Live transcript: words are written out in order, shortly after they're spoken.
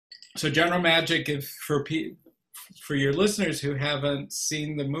So General Magic, if for your listeners who haven't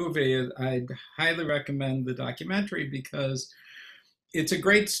seen the movie, I'd highly recommend the documentary because it's a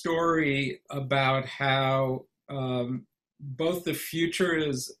great story about how both the future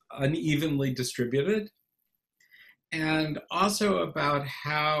is unevenly distributed and also about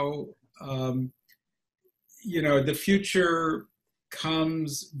how the future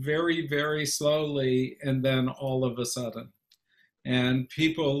comes very, very slowly and then all of a sudden. And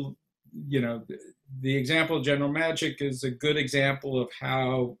people, the example of General Magic is a good example of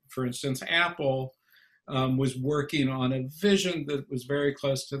how, for instance, Apple was working on a vision that was very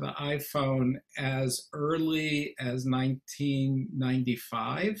close to the iPhone as early as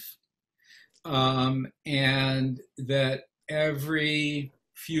 1995. And that every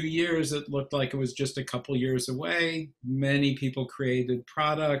few years it looked like it was just a couple years away. Many people created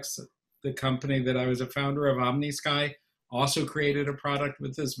products. The company that I was a founder of, OmniSky, also created a product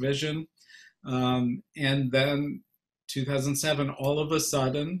with this vision. And then 2007, all of a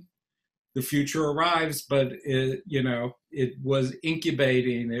sudden, the future arrives, but it was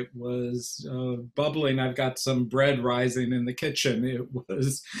incubating, it was bubbling. I've got some bread rising in the kitchen. It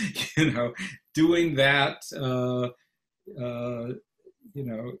was, doing that,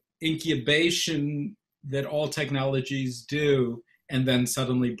 incubation that all technologies do, and then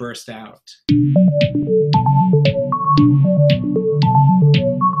suddenly burst out.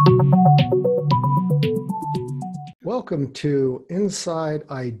 Welcome to Inside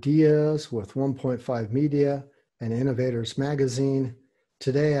Ideas with 1.5 Media and Innovators magazine.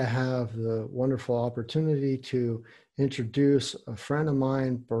 Today I have the wonderful opportunity to introduce a friend of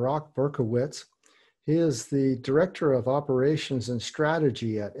mine, Barak Berkowitz. He is the Director of Operations and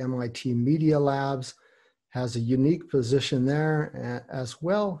Strategy at MIT Media Labs, has a unique position there. As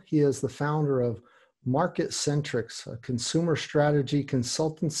well, he is the founder of MarketCentrix, a consumer strategy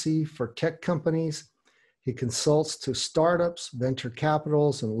consultancy for tech companies. He consults to startups, venture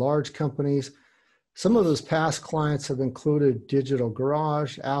capitals, and large companies. Some of his past clients have included Digital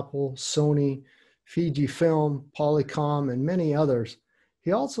Garage, Apple, Sony, Fujifilm, Polycom, and many others.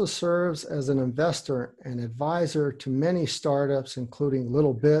 He also serves as an investor and advisor to many startups, including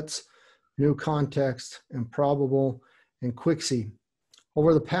LittleBits, New Context, Improbable, and Quixey.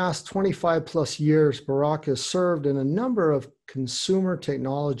 Over the past 25 plus years, Barak has served in a number of consumer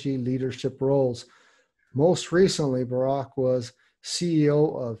technology leadership roles. Most recently, Barak was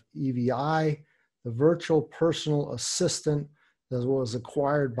CEO of EVI, the virtual personal assistant that was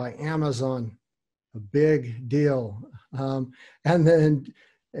acquired by Amazon, a big deal. And then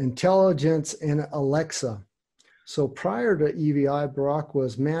intelligence in Alexa. So prior to EVI, Barak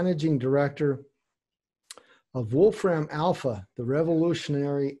was managing director of Wolfram Alpha, the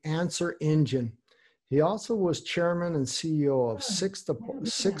revolutionary answer engine. He also was chairman and CEO of Six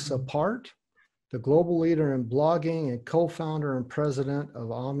Apart, the global leader in blogging and co-founder and president of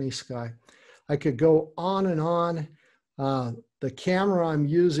OmniSky. I could go on and on. The camera I'm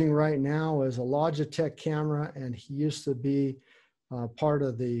using right now is a Logitech camera, and he used to be part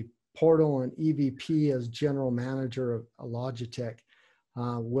of the Portal and EVP as general manager of Logitech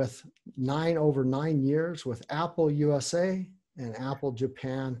with over 9 years with Apple USA and Apple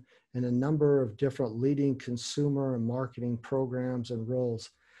Japan and a number of different leading consumer and marketing programs and roles.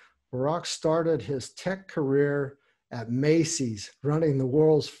 Barak started his tech career at Macy's, running the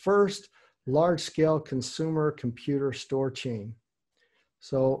world's first large-scale consumer computer store chain.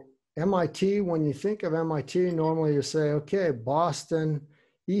 So MIT, when you think of MIT, normally you say, okay, Boston,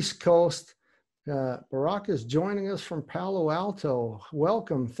 East Coast. Barak is joining us from Palo Alto.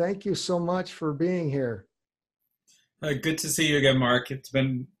 Welcome. Thank you so much for being here. Good to see you again, Mark. It's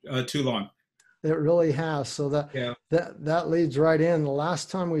been too long. It really has. So that leads right in. The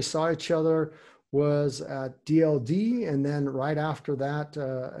last time we saw each other was at DLD, and then right after that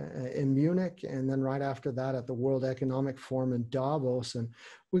in Munich, and then right after that at the World Economic Forum in Davos. And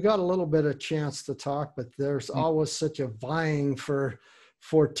we got a little bit of chance to talk, but there's always such a vying for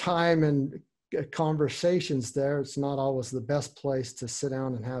time and conversations there. It's not always the best place to sit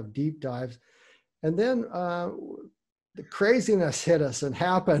down and have deep dives. And then the craziness hit us and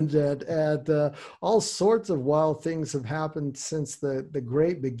happened, and all sorts of wild things have happened since the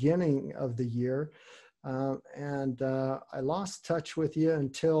great beginning of the year. And I lost touch with you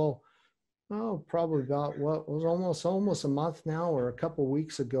until, probably about what was almost a month now, or a couple of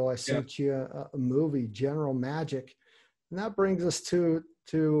weeks ago. I sent you a movie, General Magic. And that brings us to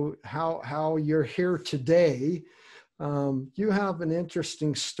how you're here today. You have an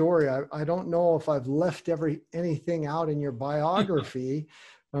interesting story. I don't know if I've left anything out in your biography.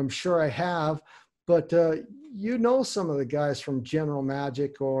 I'm sure I have, but you know some of the guys from General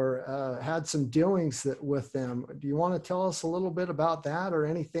Magic or had some dealings with them. Do you want to tell us a little bit about that or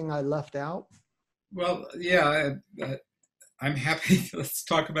anything I left out? Well, yeah, I'm happy. Let's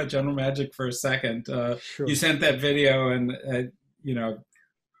talk about General Magic for a second. You Sure. sent that video, and you know,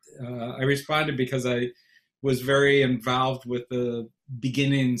 I responded because I was very involved with the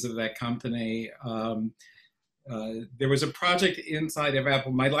beginnings of that company. There was a project inside of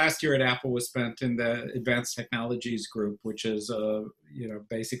Apple. My last year at Apple was spent in the Advanced Technologies Group, which is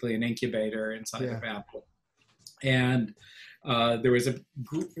basically an incubator inside of Apple. And there was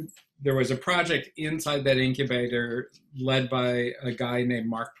a project inside that incubator led by a guy named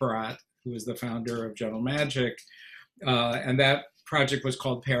Marc Buckley, who was the founder of General Magic, and that project was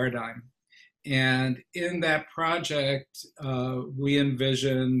called Paradigm. And in that project, we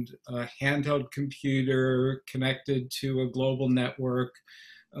envisioned a handheld computer connected to a global network,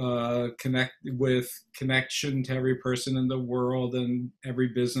 connection to every person in the world and every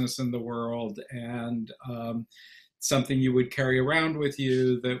business in the world, and something you would carry around with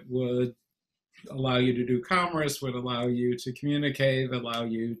you that would allow you to do commerce, would allow you to communicate, allow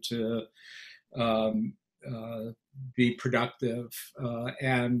you to be productive,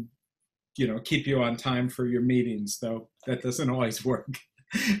 and keep you on time for your meetings, though that doesn't always work.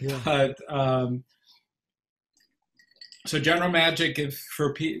 Yeah. But so General Magic,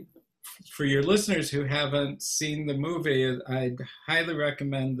 for your listeners who haven't seen the movie, I'd highly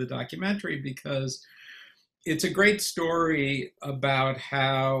recommend the documentary because it's a great story about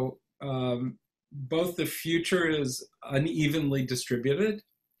how both the future is unevenly distributed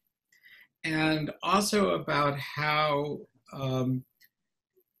and also about how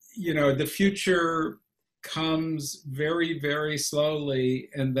the future comes very, very slowly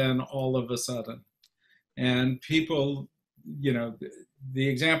and then all of a sudden. And people, the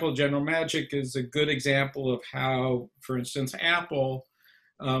example of General Magic is a good example of how, for instance, Apple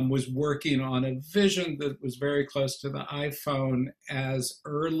was working on a vision that was very close to the iPhone as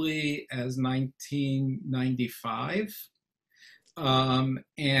early as 1995.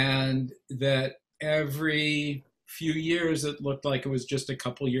 And that every few years, it looked like it was just a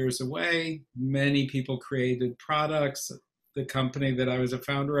couple years away. Many people created products. The company that I was a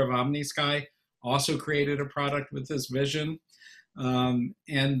founder of, OmniSky, also created a product with this vision.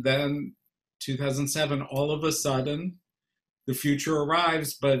 And then 2007, all of a sudden, the future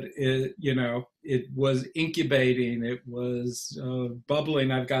arrives, but it was incubating. It was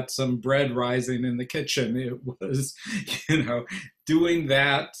bubbling. I've got some bread rising in the kitchen. It was, doing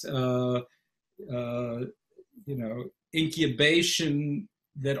that, incubation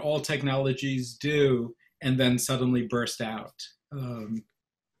that all technologies do, and then suddenly burst out.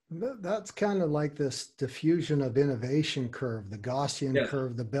 That's kind of like this diffusion of innovation curve, the Gaussian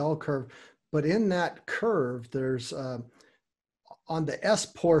curve, the bell curve. But in that curve, there's on the S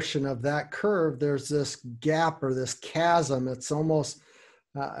portion of that curve, there's this gap or this chasm. It's almost,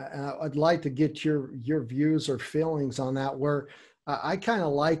 I'd like to get your views or feelings on that, where I kind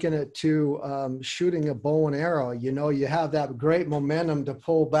of liken it to shooting a bow and arrow. You have that great momentum to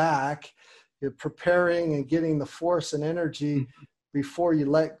pull back. You're preparing and getting the force and energy before you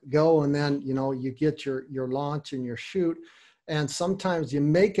let go. And then, you get your launch and your shoot. And sometimes you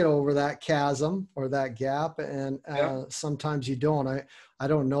make it over that chasm or that gap, and sometimes you don't. I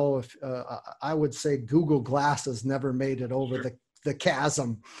don't know if I would say Google Glasses never made it over the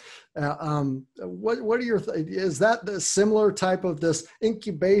chasm. What are your is that the similar type of this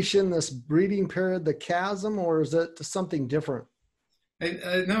incubation, this breeding period, the chasm, or is it something different?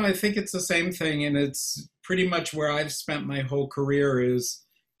 No, I think it's the same thing, and it's pretty much where I've spent my whole career, is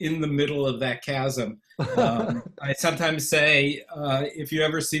in the middle of that chasm. I sometimes say, if you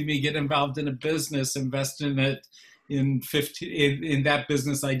ever see me get involved in a business, invest in it in that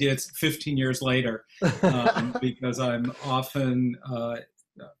business idea, it's 15 years later, because I'm often,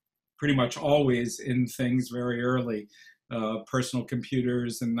 pretty much always in things very early. Personal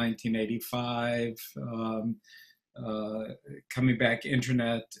computers in 1985, coming back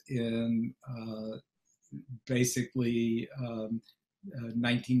internet in basically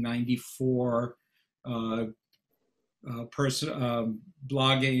 1994,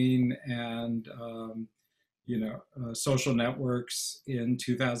 blogging and social networks in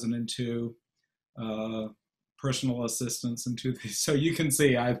 2002, personal assistants in 2000. So you can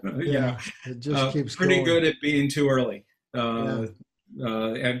see I've it just keeps pretty going. good at being too early. And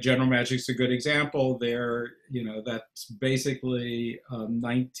General Magic's a good example there. That's basically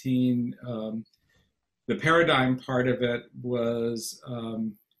the Paradigm part of it was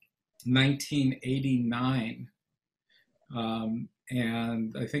 1989.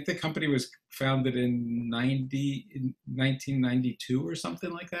 And I think the company was founded in 1992 or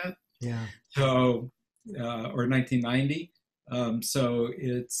something like that. Yeah. So, or 1990. So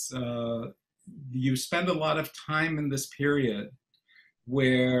it's, you spend a lot of time in this period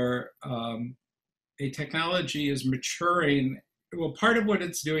where a technology is maturing. Well, part of what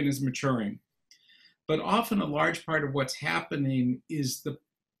it's doing is maturing, but often a large part of what's happening is the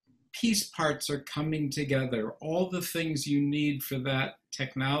piece parts are coming together. All the things you need for that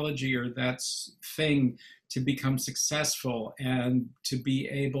technology or that thing to become successful and to be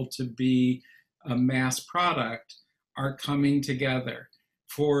able to be a mass product are coming together.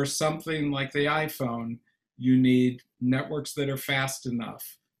 For something like the iPhone, you need networks that are fast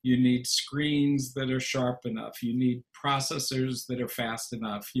enough. You need screens that are sharp enough. You need processors that are fast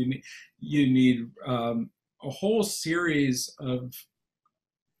enough. You need a whole series of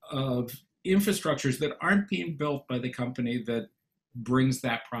infrastructures that aren't being built by the company that brings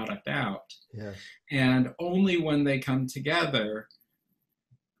that product out. Yes. And only when they come together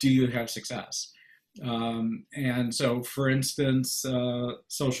do you have success. And so, for instance,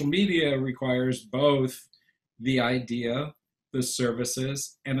 social media requires both the idea, the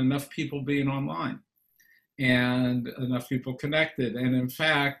services, and enough people being online and enough people connected. And in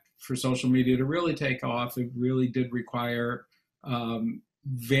fact, for social media to really take off, it really did require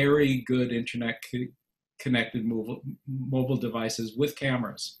very good internet connected mobile devices with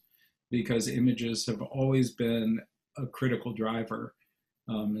cameras, because images have always been a critical driver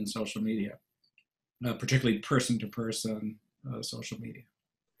in social media, particularly person-to-person social media.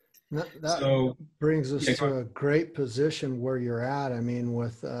 That brings us to a great position where you're at. I mean,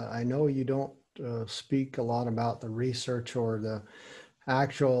 with I know you don't speak a lot about the research or the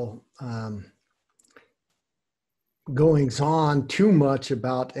actual goings on too much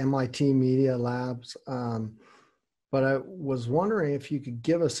about MIT Media Labs, but I was wondering if you could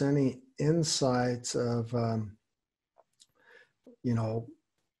give us any insights of,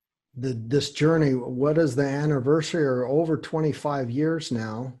 this journey. What is the anniversary? Or over 25 years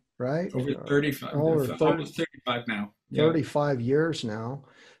now, right? Over 35. Almost 35 now. 35 years now.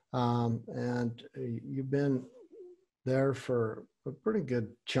 And you've been there for a pretty good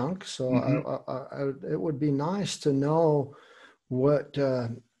chunk. So it would be nice to know what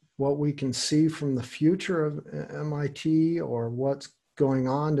we can see from the future of MIT, or what's going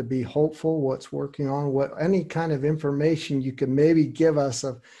on to be hopeful, what's working on, what any kind of information you can maybe give us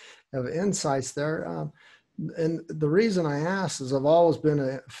of insights there. And the reason I asked is I've always been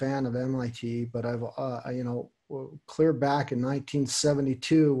a fan of MIT, but I've, clear back in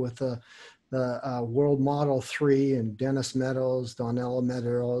 1972 with the World Model 3 and Dennis Meadows, Donella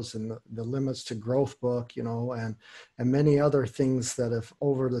Meadows, and the Limits to Growth book, and many other things that have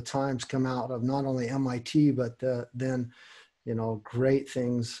over the times come out of not only MIT, but then, great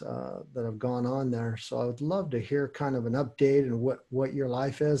things that have gone on there. So I would love to hear kind of an update and what your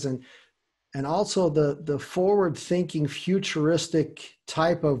life is, and also the forward-thinking, futuristic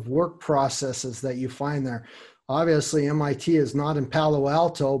type of work processes that you find there. Obviously, MIT is not in Palo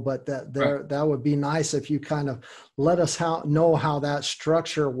Alto, but that would be nice if you kind of let us know how that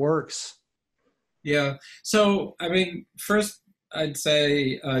structure works. Yeah. So, I mean, first, I'd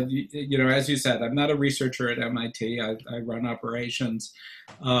say, as you said, I'm not a researcher at MIT. I run operations.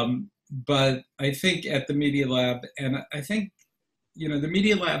 But I think at the Media Lab, and I think, the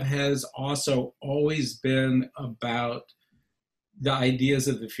Media Lab has also always been about the ideas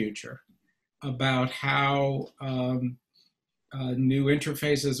of the future, about how new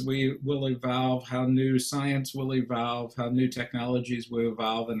interfaces will evolve, how new science will evolve, how new technologies will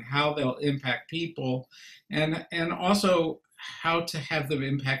evolve, and how they'll impact people, and also how to have them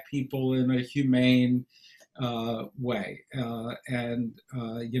impact people in a humane way, to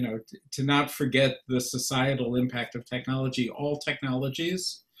not forget the societal impact of technology. All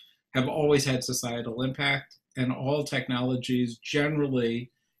technologies have always had societal impact, and all technologies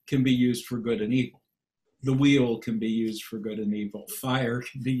generally can be used for good and evil. The wheel can be used for good and evil. Fire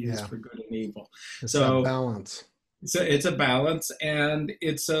can be used for good and evil. It's a balance. So it's a balance, and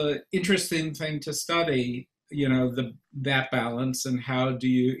it's an interesting thing to study, that balance, and how do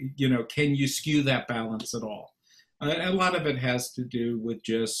you, can you skew that balance at all? A lot of it has to do with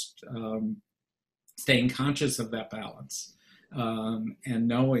just staying conscious of that balance and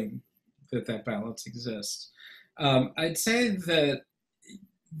knowing that balance exists. I'd say that,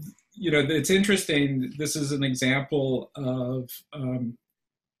 it's interesting. This is an example of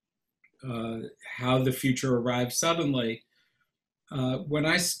how the future arrived suddenly. When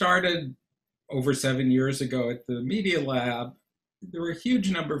I started over 7 years ago at the Media Lab, there were a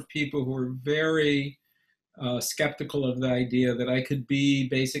huge number of people who were very skeptical of the idea that I could be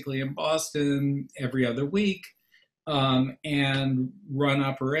basically in Boston every other week and run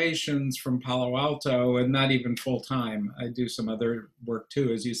operations from Palo Alto, and not even full time. I do some other work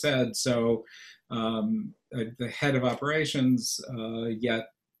too, as you said. So the head of operations, yet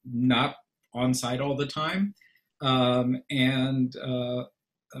not on site all the time, and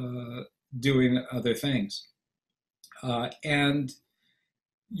doing other things. And,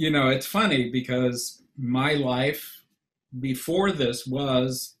 you know, it's funny because my life before this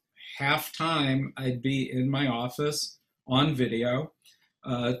was half time I'd be in my office on video,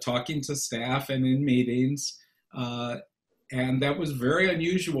 talking to staff and in meetings. And that was very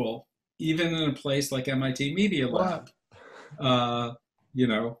unusual, even in a place like MIT Media Lab, you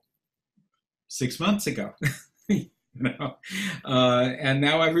know, 6 months ago. You know? And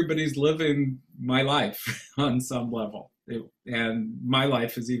now everybody's living my life on some level. And my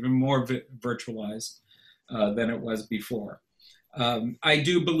life is even more virtualized than it was before. I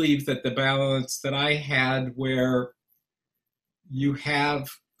do believe that the balance that I had, where you have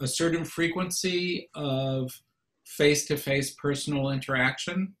a certain frequency of face-to-face personal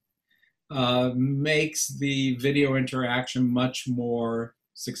interaction, makes the video interaction much more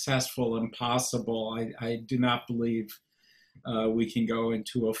successful and possible. I do not believe we can go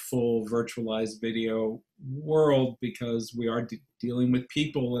into a full virtualized video world, because we are dealing with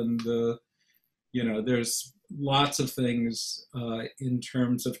people, and there's lots of things in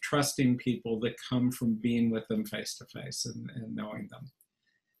terms of trusting people that come from being with them face to face and knowing them.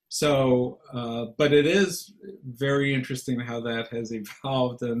 So, but it is very interesting how that has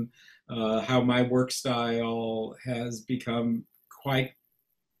evolved, and how my work style has become quite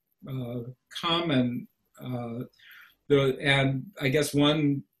common. And I guess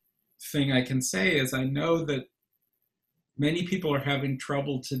one thing I can say is I know that many people are having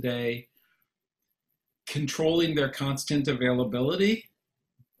trouble today controlling their constant availability,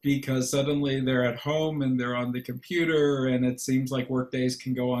 because suddenly they're at home and they're on the computer, and it seems like work days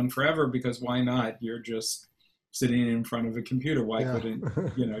can go on forever, because why not? You're just sitting in front of a computer. Why couldn't,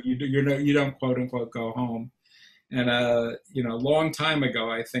 you don't quote unquote go home. And, a long time ago,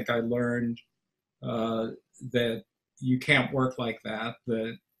 I think I learned that you can't work like that,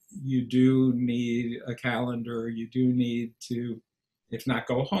 that you do need a calendar. You do need to, if not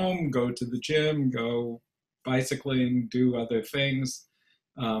go home, go to the gym, go bicycling, do other things,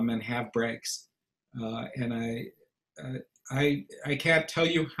 and have breaks. And I can't tell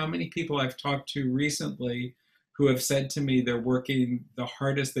you how many people I've talked to recently who have said to me they're working the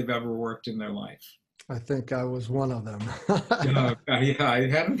hardest they've ever worked in their life. I think I was one of them. Yeah, I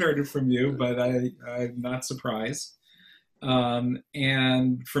haven't heard it from you, but I'm not surprised.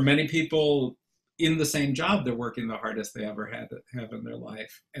 And for many people in the same job, they're working the hardest they ever have in their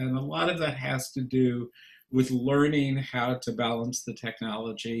life. And a lot of that has to do with learning how to balance the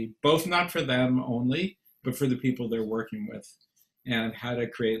technology, both not for them only, but for the people they're working with, and how to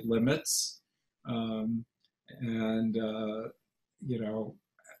create limits, and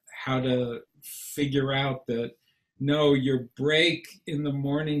how to figure out that, no, your break in the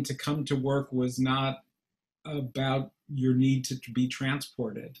morning to come to work was not about your need to be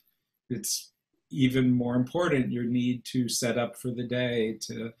transported. It's even more important, your need to set up for the day,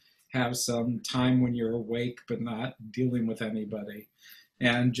 to have some time when you're awake but not dealing with anybody.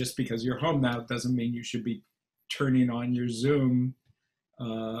 And just because you're home now doesn't mean you should be turning on your Zoom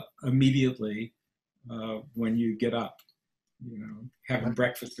immediately when you get up. Having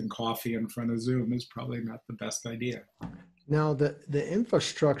breakfast and coffee in front of Zoom is probably not the best idea. Now, the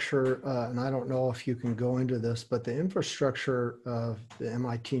infrastructure, and I don't know if you can go into this, but the infrastructure of the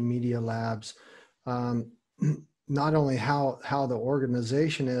MIT Media Labs, not only how the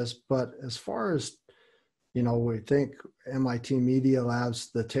organization is, but as far as, we think MIT Media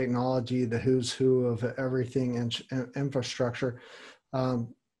Labs, the technology, the who's who of everything and infrastructure,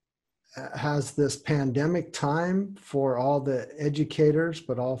 has this pandemic time for all the educators,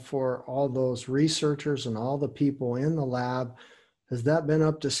 but for all those researchers and all the people in the lab, has that been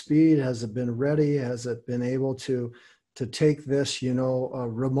up to speed? Has it been ready? Has it been able to take this,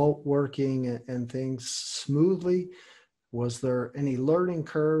 remote working and things smoothly? Was there any learning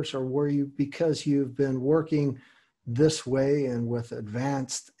curves, or were you, because you've been working this way and with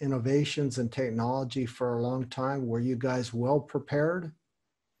advanced innovations and technology for a long time, were you guys well prepared?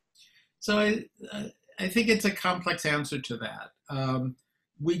 So I think it's a complex answer to that.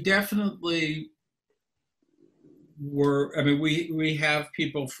 We definitely were, we have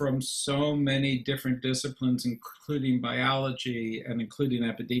people from so many different disciplines, including biology and including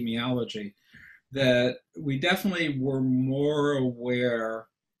epidemiology, that we definitely were more aware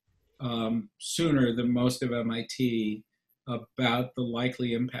sooner than most of MIT about the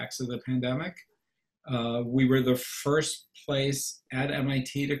likely impacts of the pandemic. We were the first place at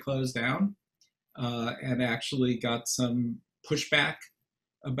MIT to close down, and actually got some pushback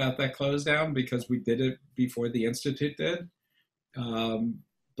about that close down because we did it before the Institute did.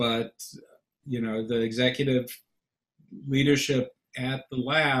 But, the executive leadership at the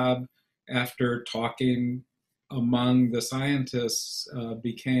lab, after talking among the scientists,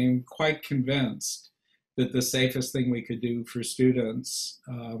 became quite convinced that the safest thing we could do for students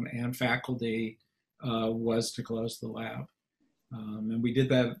and faculty was to close the lab. And we did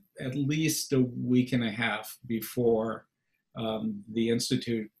that at least a week and a half before the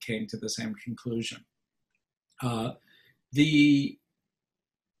Institute came to the same conclusion. The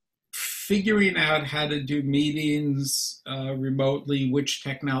figuring out how to do meetings remotely, which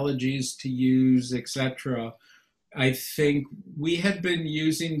technologies to use, etc. I think we had been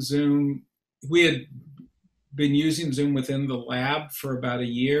using Zoom. We had been using Zoom within the lab for about a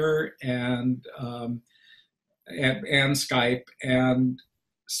year, and Skype, and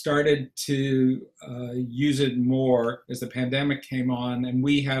started to use it more as the pandemic came on, and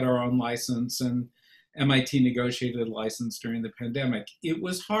we had our own license, and MIT negotiated a license during the pandemic. It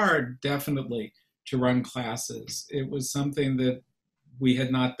was hard, definitely, to run classes. It was something that we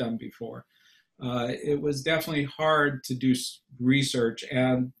had not done before. It was definitely hard to do research,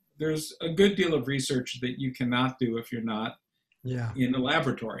 and there's a good deal of research that you cannot do if you're not in a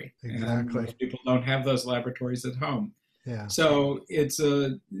laboratory. Exactly. And most people don't have those laboratories at home. Yeah. So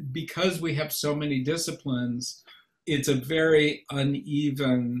because we have so many disciplines, it's a very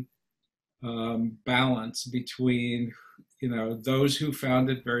uneven balance between, those who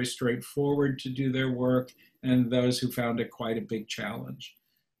found it very straightforward to do their work and those who found it quite a big challenge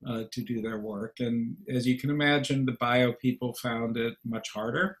to do their work. And as you can imagine, the bio people found it much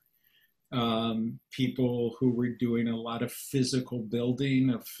harder. People who were doing a lot of physical building,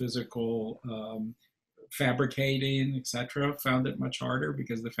 of physical fabricating, etc., found it much harder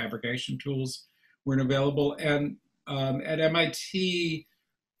because the fabrication tools weren't available. And at MIT,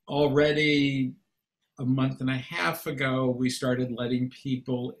 already a month and a half ago, we started letting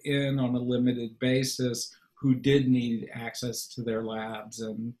people in on a limited basis who did need access to their labs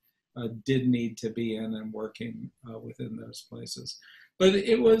and did need to be in and working within those places. But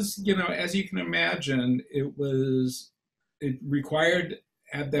it was, as you can imagine, it required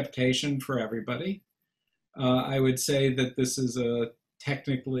adaptation for everybody. I would say that this is a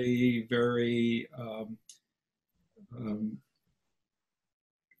technically very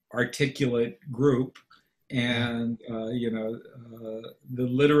articulate group, and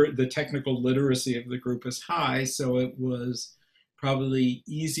the technical literacy of the group is high, so it was probably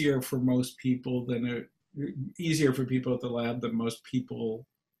easier for people at the lab than most people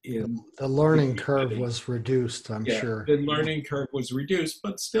in the learning curve was reduced, I'm sure. The learning curve was reduced,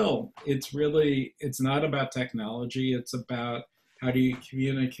 but still, it's not about technology. It's about how do you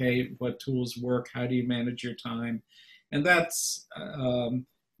communicate, what tools work, how do you manage your time, and that's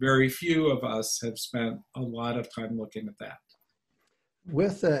very few of us have spent a lot of time looking at that.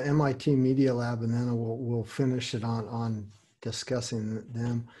 With the MIT Media Lab, and then we'll finish it on discussing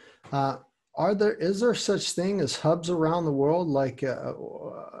them. Is there such thing as hubs around the world? Like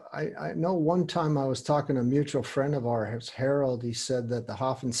I know one time I was talking to a mutual friend of ours, Harold. He said that the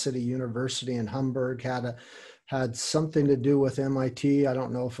Hafen City University in Hamburg had something to do with MIT. I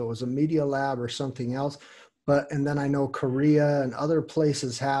don't know if it was a media lab or something else. And then I know Korea and other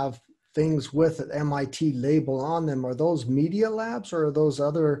places have things with an MIT label on them. Are those media labs or are those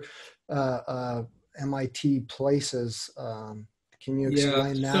other MIT places? Can you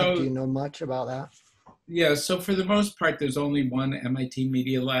explain that? Do you know much about that? Yeah, so for the most part, there's only one MIT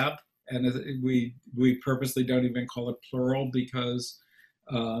Media Lab, and we purposely don't even call it plural because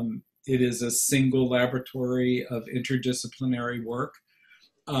it is a single laboratory of interdisciplinary work,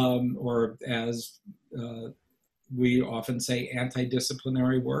 or as we often say,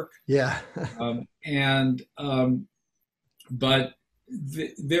 anti-disciplinary work. Yeah. But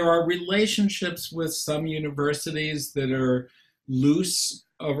there are relationships with some universities that are loose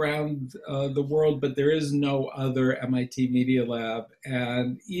around the world, but there is no other MIT Media Lab.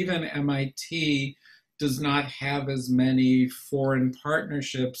 And even MIT does not have as many foreign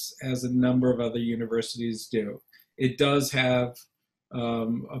partnerships as a number of other universities do. It does have a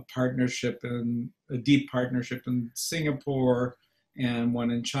deep partnership in Singapore and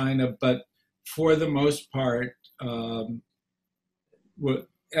one in China, but for the most part,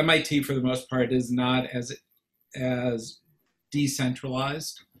 MIT for the most part is not as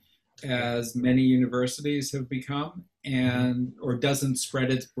decentralized as many universities have become, and or doesn't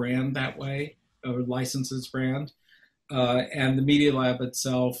spread its brand that way or license its brand. And the Media Lab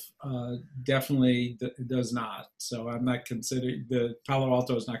itself definitely does not. So I'm not considered, the Palo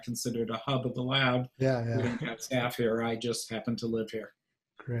Alto is not considered a hub of the lab. Yeah, We yeah. don't have staff here. I just happen to live here.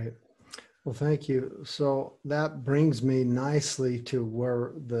 Great. Well, thank you. So that brings me nicely to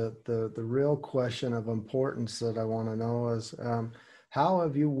where the real question of importance that I want to know is, how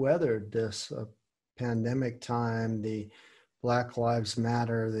have you weathered this pandemic time, the Black Lives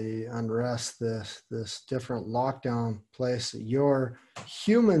Matter, the unrest, this different lockdown place? Your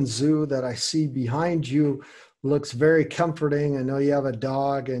human zoo that I see behind you looks very comforting. I know you have a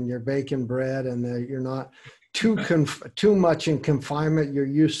dog and you're baking bread, and you're not too much in confinement. You're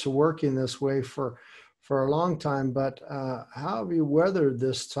used to working this way for a long time. But how have you weathered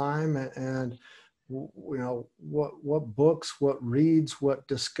this time? And what books, what reads, what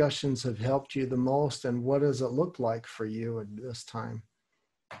discussions have helped you the most, and what does it look like for you at this time?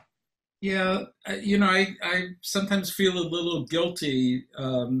 Yeah, I sometimes feel a little guilty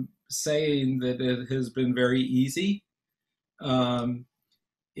saying that it has been very easy. Um,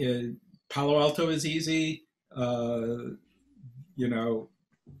 Palo Alto is easy. I'm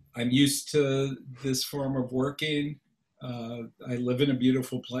used to this form of working. I live in a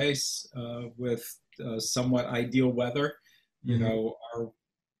beautiful place with somewhat ideal weather. Our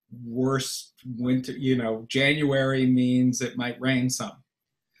worst winter, January means it might rain some.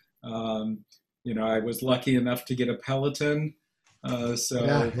 I was lucky enough to get a Peloton. So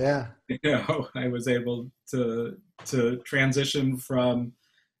yeah. I was able to transition from,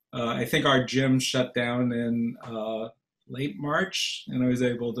 I think our gym shut down in late March, and I was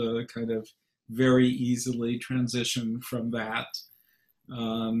able to kind of very easily transition from that.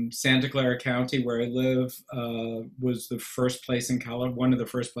 Santa Clara County, where I live, was the first place in one of the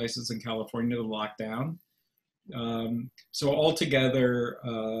first places in California to lock down. So altogether,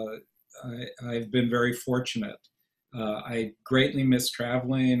 I've been very fortunate. I greatly miss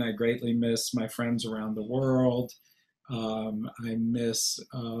traveling. I greatly miss my friends around the world. I miss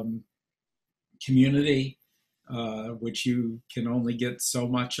community, which you can only get so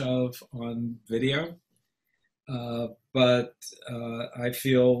much of on video. But I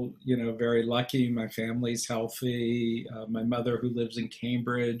feel, very lucky. My family's healthy. My mother, who lives in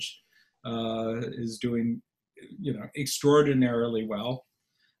Cambridge, is doing, extraordinarily well.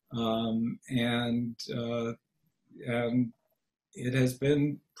 And it has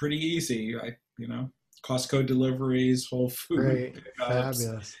been pretty easy. Costco deliveries, Whole Food Great, pickups,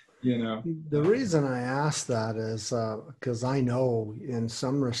 fabulous. The uh, reason I ask that is because I know in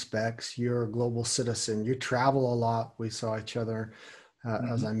some respects you're a global citizen. You travel a lot. We saw each other,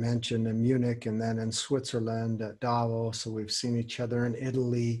 as I mentioned, in Munich, and then in Switzerland at Davos. So we've seen each other in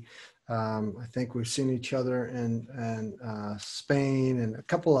Italy. I think we've seen each other in Spain and a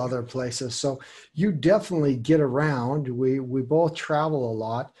couple other places. So you definitely get around. We both travel a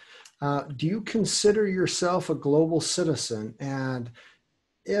lot. Do you consider yourself a global citizen? And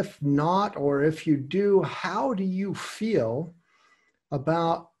if not, or if you do, how do you feel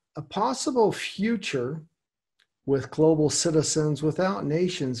about a possible future with global citizens without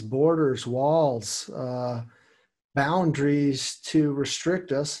nations, borders, walls, boundaries to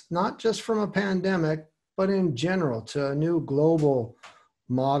restrict us, not just from a pandemic, but in general, to a new global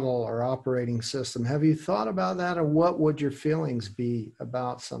model or operating system? Have you thought about that, and what would your feelings be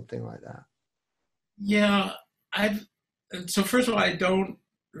about something like that? Yeah, so first of all, I don't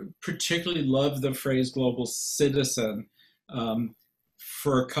particularly love the phrase global citizen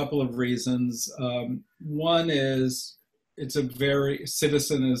for a couple of reasons. One is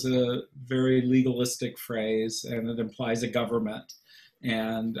citizen is a very legalistic phrase, and it implies a government.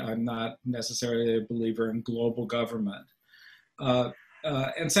 And I'm not necessarily a believer in global government.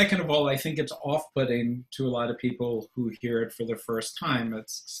 And second of all, I think it's off-putting to a lot of people who hear it for the first time.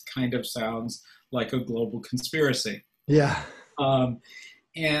 It kind of sounds like a global conspiracy. Yeah.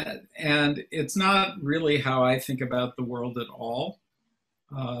 And it's not really how I think about the world at all.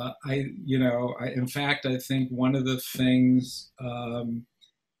 In fact, I think one of the things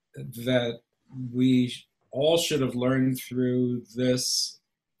that we all should have learned through this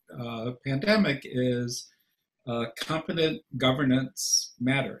pandemic is competent governance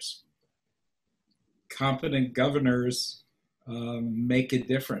matters. Competent governors make a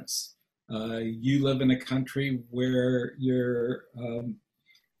difference. You live in a country where your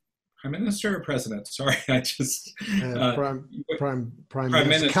prime minister or president? Sorry, I just prime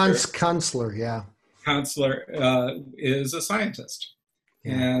minister, counselor, yeah, counselor is a scientist,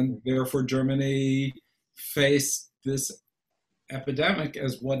 and therefore Germany faced this epidemic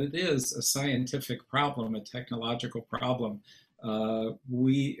as what it is, a scientific problem, a technological problem.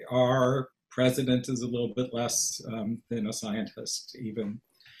 Our president is a little bit less than a scientist,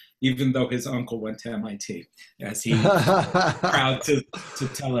 even though his uncle went to MIT, as he's proud to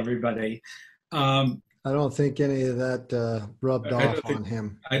tell everybody. I don't think any of that rubbed off on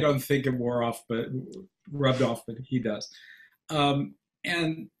him. I don't think it wore off, but rubbed off, but he does.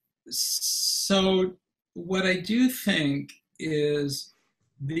 And so what I do think is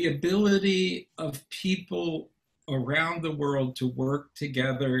the ability of people around the world to work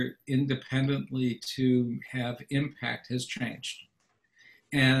together independently to have impact has changed.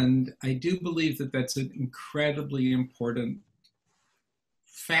 And I do believe that that's an incredibly important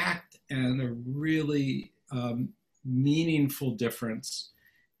fact and a really meaningful difference.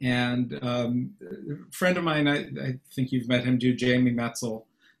 And a friend of mine, I think you've met him, Jamie Metzel,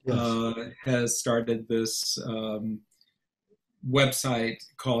 yes, has started this website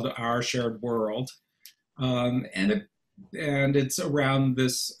called Our Shared World. And it's around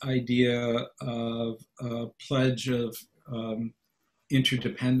this idea of a pledge of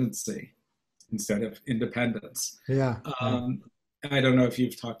interdependency instead of independence. Yeah. I don't know if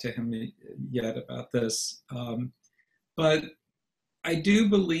you've talked to him yet about this, but I do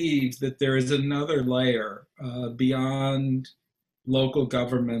believe that there is another layer beyond local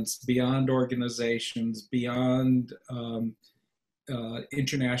governments, beyond organizations, beyond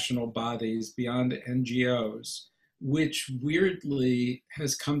international bodies, beyond NGOs, which weirdly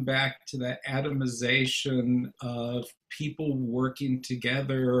has come back to that atomization of people working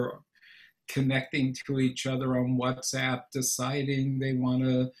together, connecting to each other on WhatsApp, deciding they want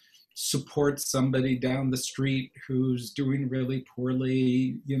to support somebody down the street who's doing really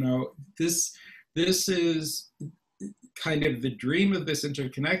poorly. You know, this is kind of the dream of this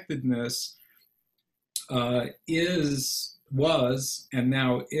interconnectedness was and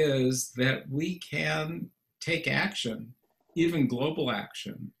now is that we can take action, even global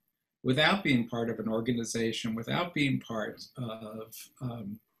action, without being part of an organization, without being part of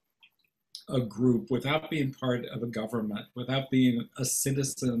a group, without being part of a government, without being a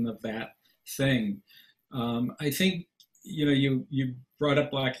citizen of that thing. I think, you know, you brought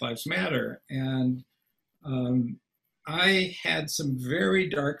up Black Lives Matter, and I had some very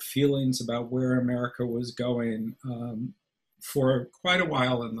dark feelings about where America was going for quite a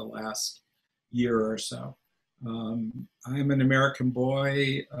while in the last year or so. I'm an American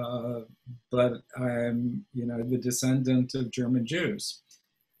boy, but I'm, you know, the descendant of German Jews.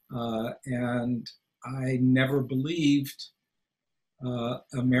 And I never believed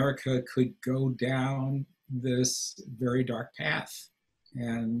America could go down this very dark path.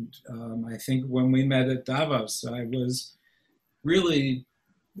 And I think when we met at Davos, I was really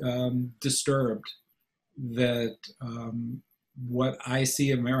disturbed that what I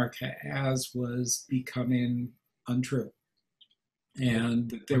see America as was becoming untrue.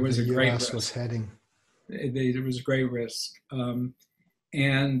 And there was a great risk. Was heading. There was a great risk.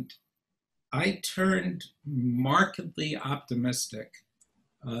 And I turned markedly optimistic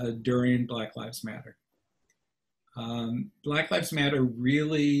during Black Lives Matter. Black Lives Matter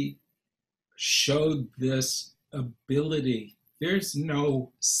really showed this ability. There's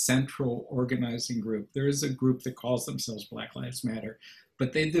no central organizing group. There is a group that calls themselves Black Lives Matter,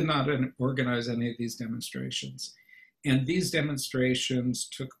 but they did not organize any of these demonstrations. And these demonstrations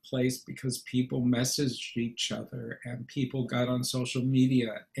took place because people messaged each other and people got on social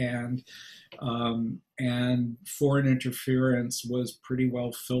media, and foreign interference was pretty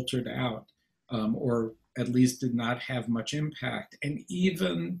well filtered out, or at least did not have much impact. And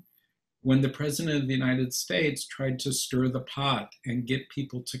even when the President of the United States tried to stir the pot and get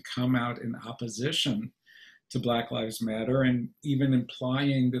people to come out in opposition to Black Lives Matter, and even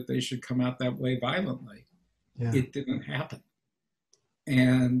implying that they should come out that way violently, yeah, it didn't happen.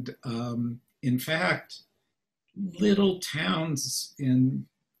 And in fact, little towns in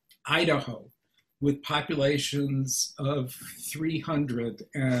Idaho with populations of 300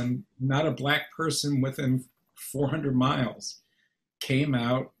 and not a Black person within 400 miles came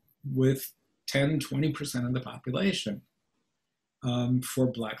out with 10, 20% of the population for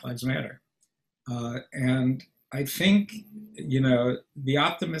Black Lives Matter. And I think, you know, the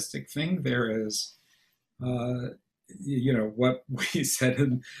optimistic thing there is, you know, what we said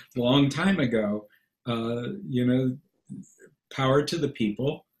a long time ago, you know, power to the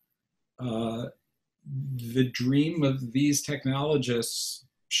people. The dream of these technologists,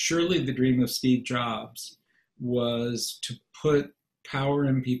 surely the dream of Steve Jobs, was to put power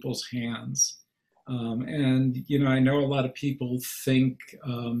in people's hands. And, you know, I know a lot of people think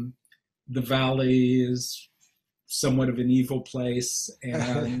the Valley is somewhat of an evil place,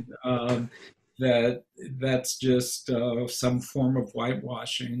 and that's just some form of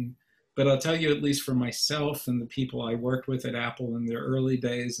whitewashing. But I'll tell you, at least for myself and the people I worked with at Apple in their early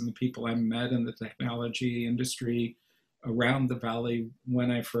days and the people I met in the technology industry around the Valley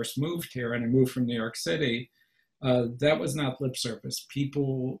when I first moved here, and I moved from New York City, that was not lip service.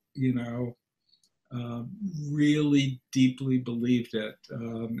 People, really deeply believed it.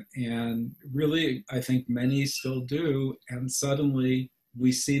 And really, I think many still do. And suddenly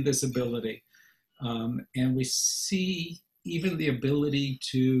we see this ability. And we see even the ability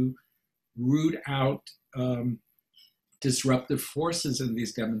to root out disruptive forces in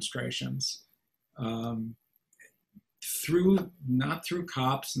these demonstrations not through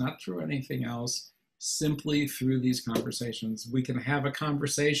cops, not through anything else, simply through these conversations. We can have a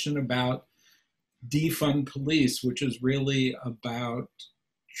conversation about defund police, which is really about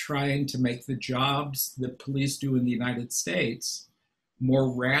trying to make the jobs that police do in the United States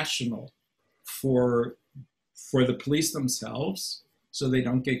more rational for the police themselves, so they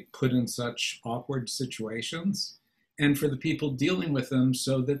don't get put in such awkward situations, and for the people dealing with them,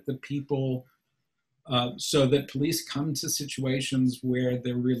 so that police come to situations where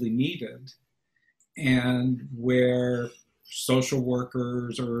they're really needed, and where social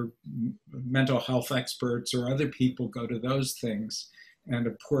workers or mental health experts or other people go to those things, and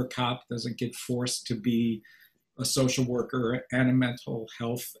a poor cop doesn't get forced to be a social worker and a mental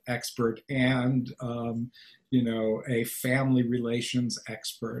health expert and a family relations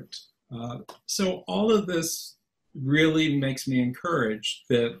expert. So all of this really makes me encouraged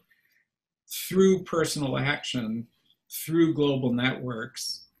that through personal action, through global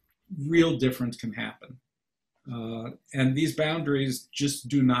networks, real difference can happen. And these boundaries just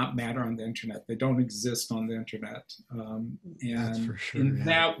do not matter on the internet. They don't exist on the internet. And for sure, in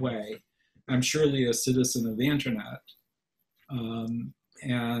that way, I'm surely a citizen of the internet.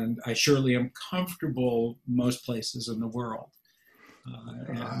 And I surely am comfortable most places in the world.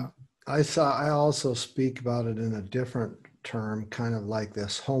 I also speak about it in a different term, kind of like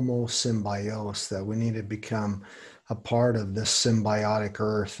this homo symbios, that we need to become a part of this symbiotic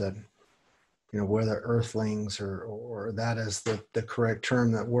earth, that we're the earthlings, or that is the correct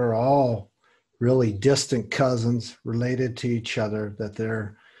term, that we're all really distant cousins related to each other, that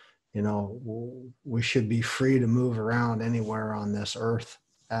they're, we should be free to move around anywhere on this earth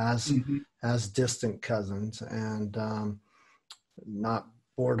as distant cousins, and not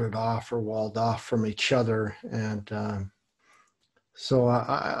boarded off or walled off from each other. And so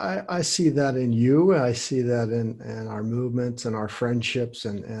I see that in you. I see that in our movements and our friendships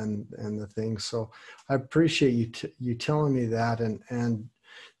and the things. So I appreciate you telling me that. And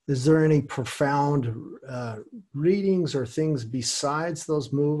is there any profound readings or things besides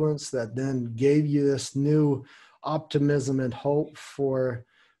those movements that then gave you this new optimism and hope for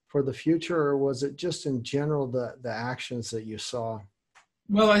the future, or was it just in general the actions that you saw?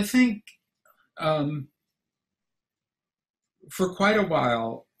 Well, I think for quite a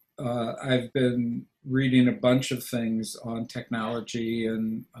while, I've been reading a bunch of things on technology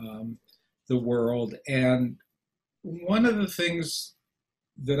and the world. And one of the things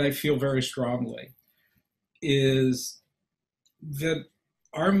that I feel very strongly is that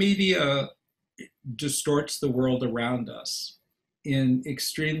our media distorts the world around us in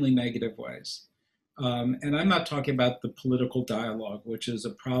extremely negative ways. And I'm not talking about the political dialogue, which is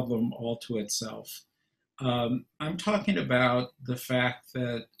a problem all to itself. I'm talking about the fact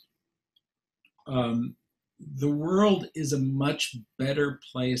that the world is a much better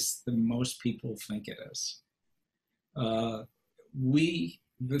place than most people think it is.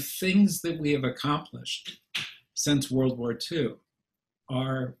 The things that we have accomplished since World War II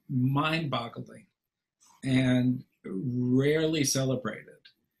are mind-boggling and rarely celebrated.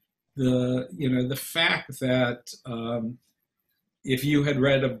 The fact that if you had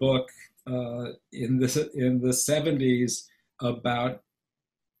read a book in the 70s about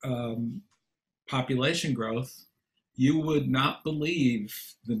population growth, you would not believe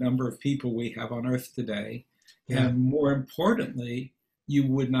the number of people we have on Earth today. Yeah. And more importantly, you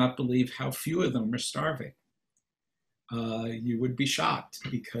would not believe how few of them are starving. You would be shocked,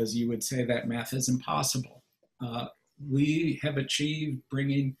 because you would say that math is impossible. We have achieved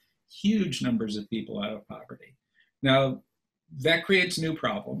bringing huge numbers of people out of poverty. Now, that creates new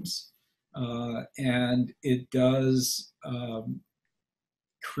problems, and it does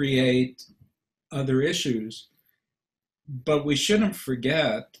create other issues. But we shouldn't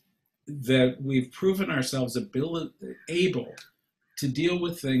forget that we've proven ourselves able to deal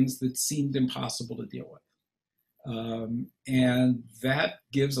with things that seemed impossible to deal with. And that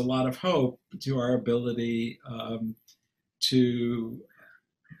gives a lot of hope to our ability to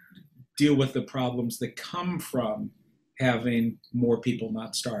deal with the problems that come from having more people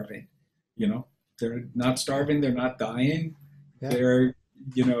not starving. You know, they're not starving, they're not dying. Yeah. They're,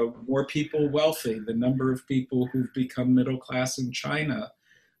 more people wealthy. The number of people who've become middle class in China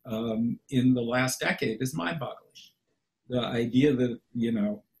in the last decade is mind-boggling. The idea that,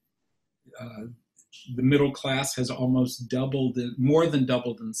 the middle class has almost doubled, more than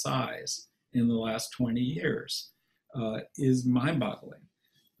doubled in size in the last 20 years is mind-boggling.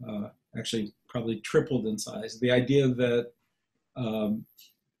 Actually, probably tripled in size. The idea that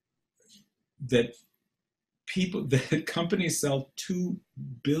that companies sell 2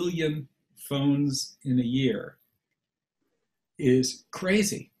 billion phones in a year is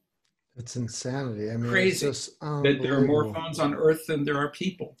crazy. It's insanity. I mean, crazy. It's just that there are more phones on Earth than there are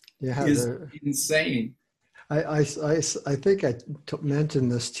people. Yeah, is insane. I think I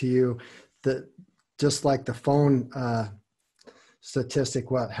mentioned this to you, that just like the phone statistic,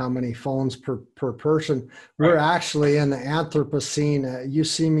 how many phones per person, we're actually in the Anthropocene. You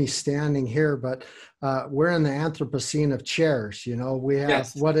see me standing here, but we're in the Anthropocene of chairs. We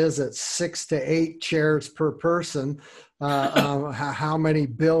have, what is it, 6 to 8 chairs per person. How many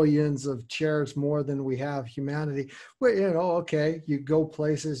billions of chairs more than we have humanity? Well, okay, you go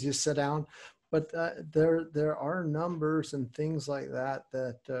places, you sit down, but there are numbers and things like that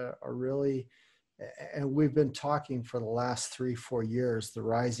are really, and we've been talking for the last 3-4 years, the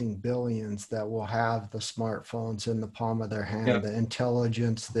rising billions that will have the smartphones in the palm of their hand, the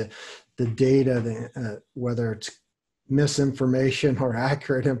intelligence, the data, whether it's misinformation or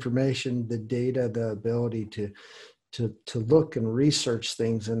accurate information, the data, the ability to look and research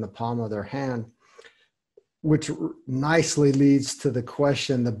things in the palm of their hand, which nicely leads to the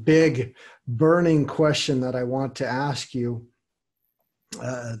question, the big burning question that I want to ask you.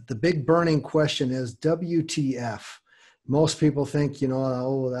 The big burning question is WTF. Most people think,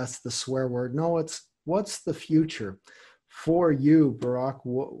 that's the swear word. No, what's the future for you, Barak?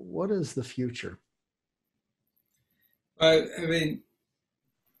 What is the future? I mean,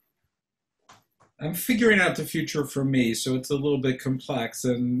 I'm figuring out the future for me, so it's a little bit complex.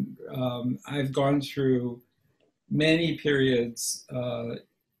 And I've gone through many periods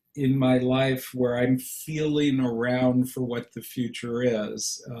in my life where I'm feeling around for what the future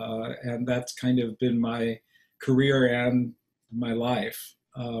is. And that's kind of been my career and my life.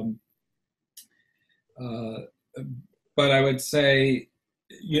 But I would say,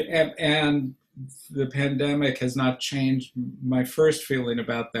 and the pandemic has not changed my first feeling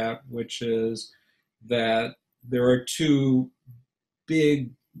about that, which is that there are 2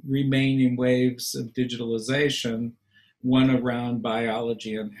 big remaining waves of digitalization, one around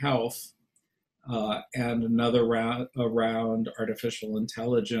biology and health, and another around artificial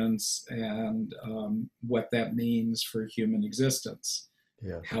intelligence and what that means for human existence,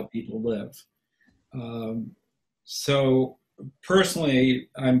 how people live. So personally,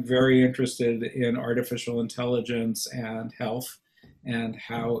 I'm very interested in artificial intelligence and health and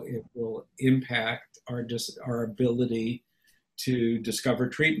how it will impact our ability to discover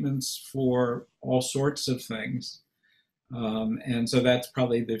treatments for all sorts of things. And so that's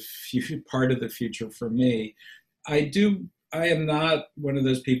probably the part of the future for me. I am not one of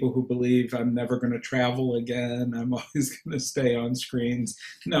those people who believe I'm never going to travel again. I'm always going to stay on screens.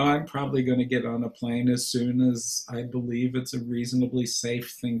 No, I'm probably going to get on a plane as soon as I believe it's a reasonably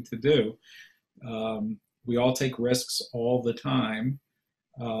safe thing to do. We all take risks all the time.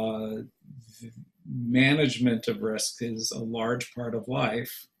 Management of risk is a large part of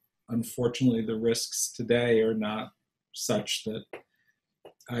life. Unfortunately, the risks today are not such that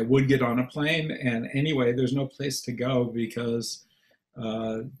I would get on a plane. And anyway, there's no place to go because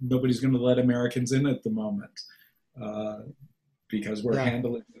nobody's going to let Americans in at the moment because we're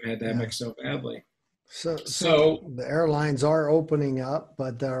handling the pandemic so badly. So the airlines are opening up,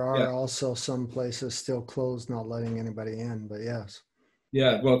 but there are also some places still closed, not letting anybody in, but yes.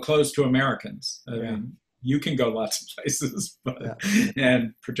 Yeah, well, closed to Americans. I mean, you can go lots of places,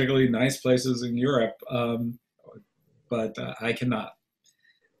 and particularly nice places in Europe, but I cannot.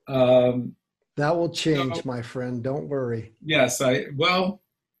 That will change, my friend. Don't worry. Yes,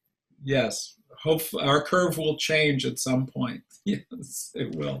 yes. Hopefully, our curve will change at some point. Yes,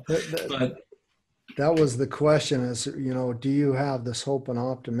 it will. But that was the question: is do you have this hope and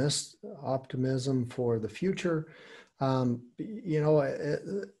optimism for the future?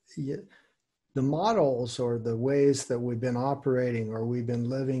 The models or the ways that we've been operating or we've been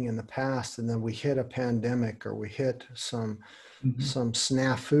living in the past, and then we hit a pandemic or we hit some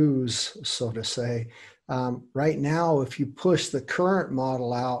snafus, so to say, Right now, if you push the current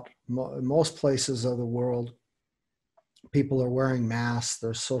model out, in most places of the world, people are wearing masks,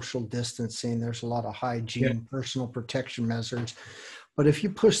 there's social distancing, there's a lot of hygiene, personal protection measures. But if you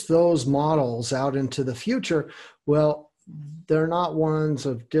push those models out into the future, well, they're not ones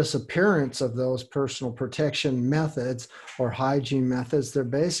of disappearance of those personal protection methods or hygiene methods. They're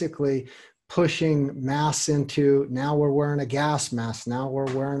basically pushing masks into, now we're wearing a gas mask, now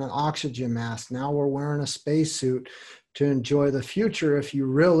we're wearing an oxygen mask, now we're wearing a spacesuit to enjoy the future. If you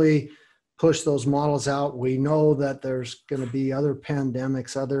really push those models out, we know that there's going to be other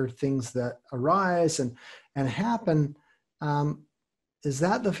pandemics, other things that arise and happen. Is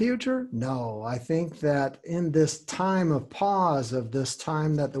that the future? No, I think that in this time of pause, of this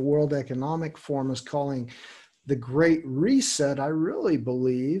time that the World Economic Forum is calling the Great Reset, I really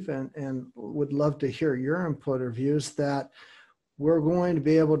believe, and would love to hear your input or views, that we're going to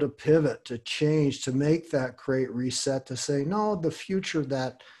be able to pivot, to change, to make that great reset, to say, no, the future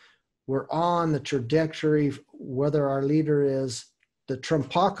that we're on, the trajectory, whether our leader is the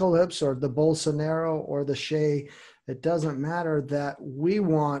Trumpocalypse or the Bolsonaro or the Shea, it doesn't matter, that we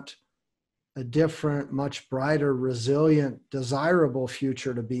want a different, much brighter, resilient, desirable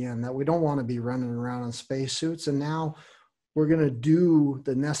future to be in, that we don't want to be running around in spacesuits. And now we're going to do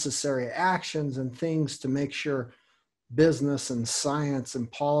the necessary actions and things to make sure business and science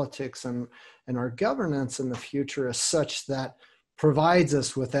and politics and our governance in the future is such that provides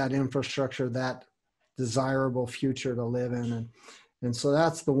us with that infrastructure, that desirable future to live in. And so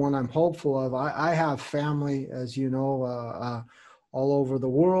that's the one I'm hopeful of. I have family, as you know, all over the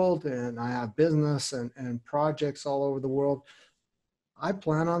world, and I have business and projects all over the world. I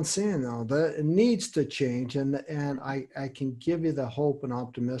plan on seeing, though, that it needs to change. And I can give you the hope and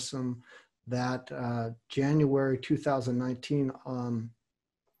optimism that January 2019,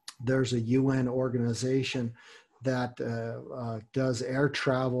 there's a UN organization that does air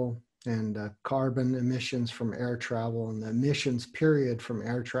travel and carbon emissions from air travel and the emissions period from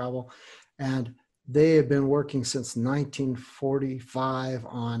air travel. And they have been working since 1945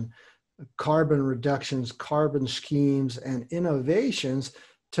 on carbon reductions, carbon schemes, and innovations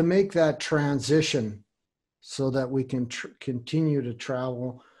to make that transition so that we can continue to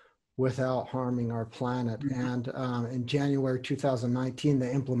travel without harming our planet. And in January 2019, the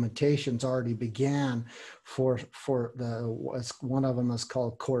implementations already began for one of them is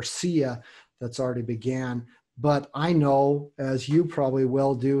called Corsia, that's already began. But I know, as you probably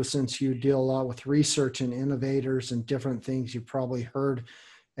will do, since you deal a lot with research and innovators and different things you probably heard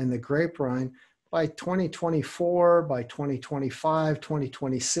in the grapevine, by 2024, by 2025,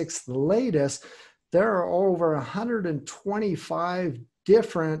 2026, the latest, there are over 125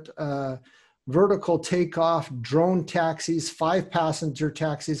 different vertical takeoff drone taxis, 5-passenger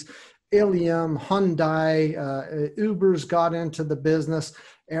taxis. Ilium, Hyundai, Uber's got into the business.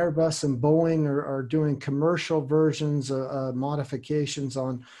 Airbus and Boeing are doing commercial versions, modifications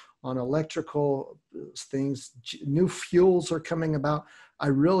on electrical things. New fuels are coming about. I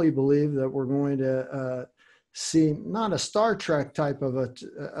really believe that we're going to see not a Star Trek type of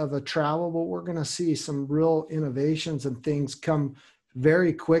a travel, but we're going to see some real innovations and things come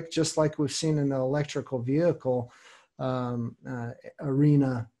very quick, just like we've seen in the electrical vehicle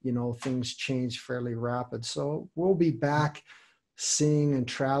arena. You know, things change fairly rapid. So we'll be back seeing and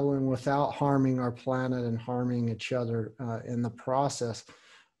traveling without harming our planet and harming each other in the process,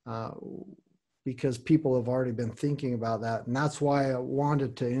 because people have already been thinking about that. And that's why I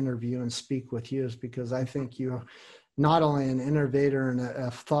wanted to interview and speak with you, is because I think you're not only an innovator and a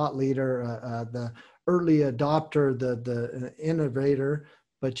thought leader, the early adopter, the innovator,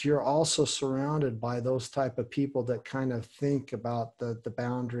 but you're also surrounded by those type of people that kind of think about the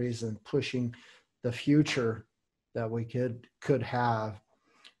boundaries and pushing the future that we could have.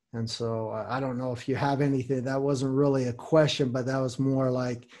 And so I don't know if you have anything. That wasn't really a question, but that was more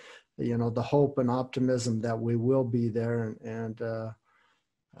like, you know, the hope and optimism that we will be there. And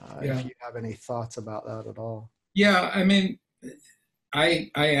if you have any thoughts about that at all. Yeah, I mean, I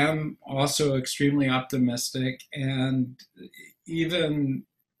am also extremely optimistic, and even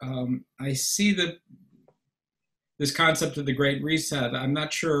I see that this concept of the Great Reset. I'm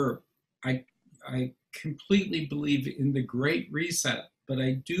not sure I completely believe in the Great Reset, but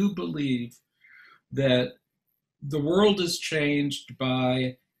I do believe that the world is changed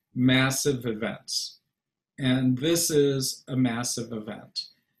by massive events, and this is a massive event.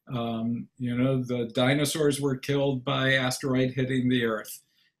 You know, the dinosaurs were killed by asteroid hitting the Earth.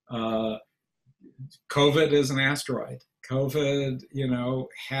 COVID is an asteroid. COVID, you know,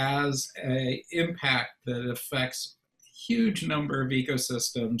 has an impact that affects a huge number of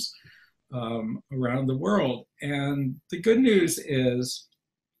ecosystems. around the world. And the good news is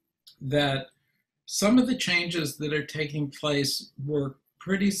that some of the changes that are taking place were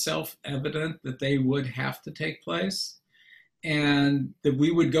pretty self-evident that they would have to take place and that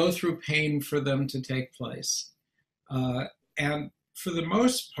we would go through pain for them to take place. And for the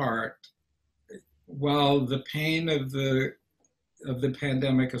most part, while the pain of the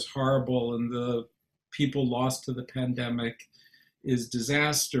pandemic is horrible and the people lost to the pandemic is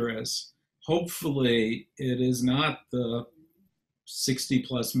disastrous, hopefully it is not the 60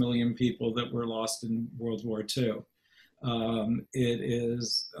 plus million people that were lost in World War II. It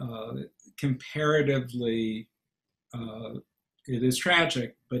is comparatively, it is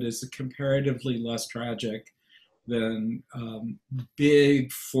tragic, but it's comparatively less tragic than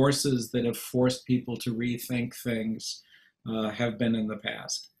big forces that have forced people to rethink things have been in the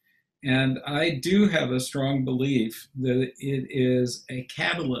past. And I do have a strong belief that it is a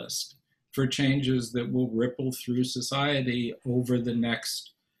catalyst for changes that will ripple through society over the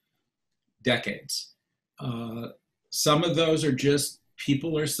next decades. Some of those are just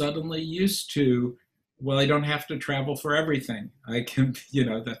people are suddenly used to, well, I don't have to travel for everything. I can,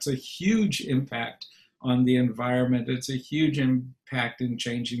 that's a huge impact on the environment. It's a huge impact in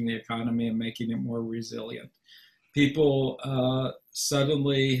changing the economy and making it more resilient. People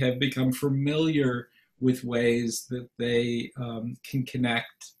suddenly have become familiar with ways that they can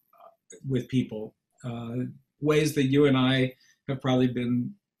connect with people, ways that you and I have probably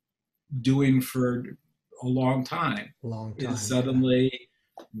been doing for a long time. Is suddenly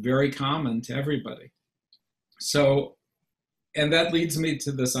very common to everybody. So, and that leads me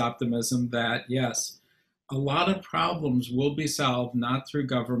to this optimism that, yes, a lot of problems will be solved not through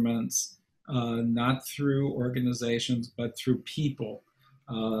governments, not through organizations, but through people.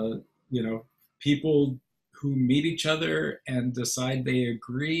 People who meet each other and decide they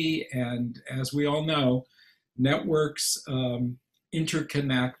agree. And as we all know, networks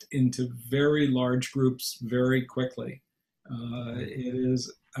interconnect into very large groups very quickly.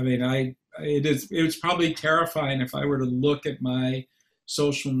 It's probably terrifying if I were to look at my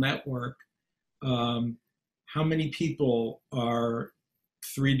social network, how many people are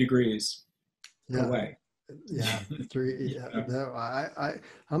 3 degrees away. Yeah, 3. Yeah.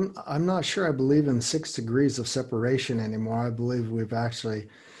 I'm not sure I believe in 6 degrees of separation anymore. I believe we've actually,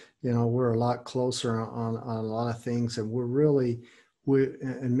 we're a lot closer on a lot of things, and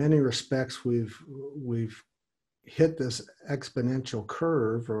in many respects we've hit this exponential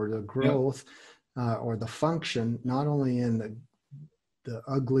curve, or the growth, or the function, not only in the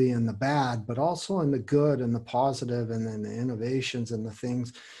ugly and the bad, but also in the good and the positive, and then the innovations and the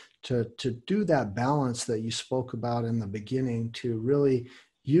things to do that balance that you spoke about in the beginning, to really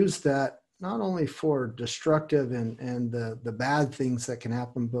use that not only for destructive and the bad things that can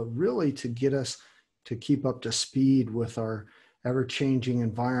happen, but really to get us to keep up to speed with our ever-changing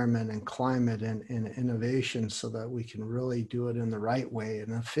environment and climate and innovation, so that we can really do it in the right way,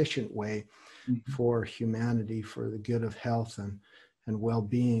 an efficient way, mm-hmm. for humanity, for the good of health and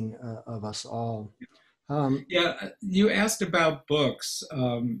well-being of us all. You asked about books,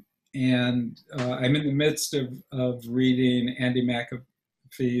 and I'm in the midst of reading Andy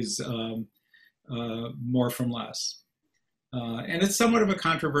McAfee's More from Less. And it's somewhat of a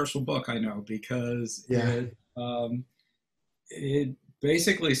controversial book, I know, because it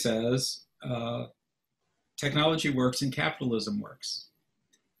basically says technology works and capitalism works.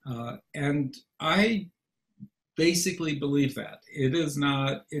 And I basically believe that. It does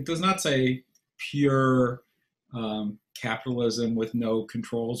not say pure capitalism with no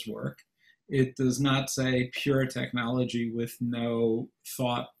controls work. It does not say pure technology with no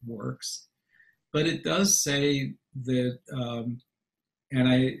thought works. But it does say that,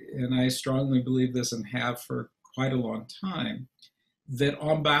 and I strongly believe this and have for quite a long time, that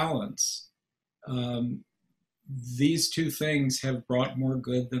on balance, these two things have brought more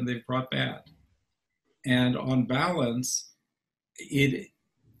good than they've brought bad. And on balance,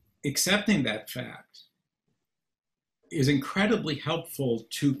 accepting that fact is incredibly helpful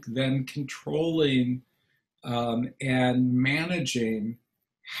to then controlling and managing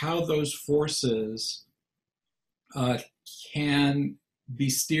how those forces can be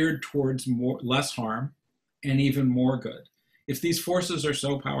steered towards less harm and even more good. If these forces are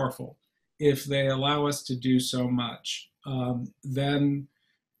so powerful, if they allow us to do so much, then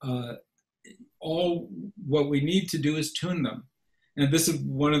all what we need to do is tune them. And this is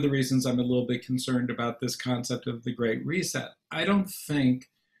one of the reasons I'm a little bit concerned about this concept of the Great Reset. I don't think,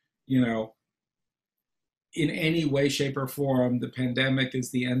 in any way, shape, or form, the pandemic is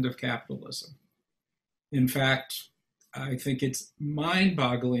the end of capitalism. In fact, I think it's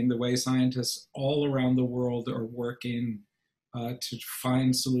mind-boggling the way scientists all around the world are working to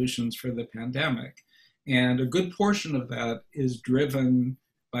find solutions for the pandemic. And a good portion of that is driven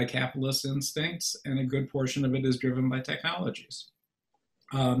by capitalist instincts, and a good portion of it is driven by technologies.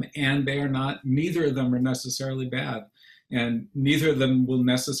 And they are not, neither of them are necessarily bad. And neither of them will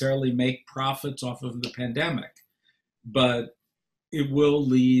necessarily make profits off of the pandemic. But it will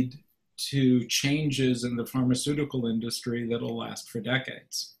lead to changes in the pharmaceutical industry that'll last for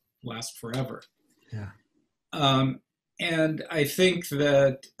decades, last forever. Yeah. And I think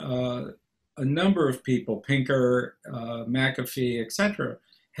that a number of people, Pinker, McAfee, et cetera,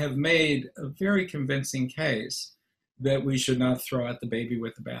 have made a very convincing case that we should not throw out the baby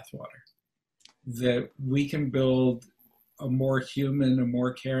with the bathwater, that we can build a more human, a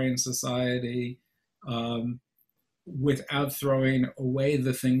more caring society without throwing away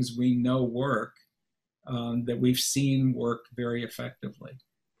the things we know work, that we've seen work very effectively.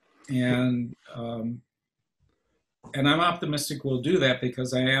 And I'm optimistic we'll do that,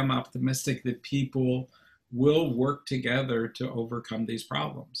 because I am optimistic that people will work together to overcome these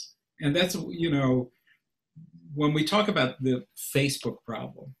problems. And that's, when we talk about the Facebook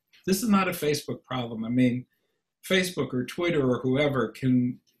problem, this is not a Facebook problem. I mean, Facebook or Twitter or whoever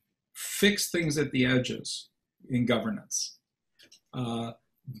can fix things at the edges in governance.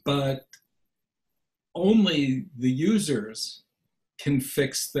 But only the users can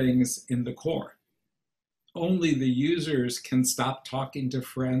fix things in the core. Only the users can stop talking to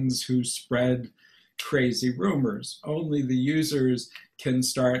friends who spread crazy rumors. Only the users can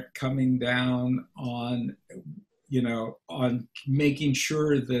start coming down on, on making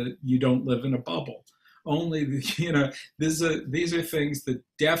sure that you don't live in a bubble. Only, these are things that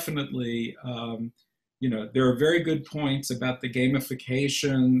definitely, there are very good points about the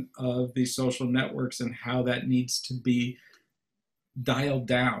gamification of these social networks and how that needs to be dialed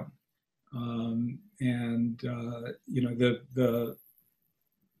down. The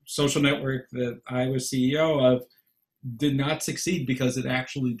social network that I was CEO of did not succeed because it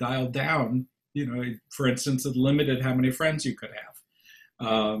actually dialed down, for instance, it limited how many friends you could have.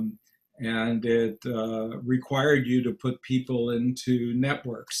 And it required you to put people into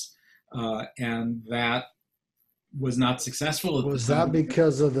networks. And that was not successful at the time. Was that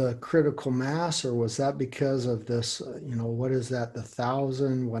because of the critical mass, or was that because of this, what is that, the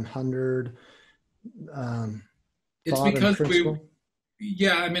 1,000, 100? It's because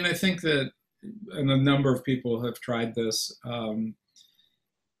I think that, and a number of people have tried this.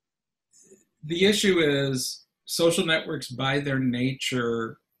 The issue is social networks by their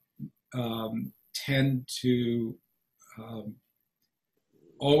nature tend to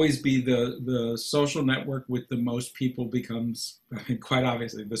always be the social network with the most people becomes, quite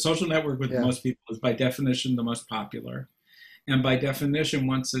obviously, the social network with the most people is by definition the most popular. And by definition,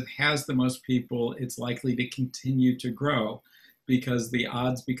 once it has the most people, it's likely to continue to grow, because the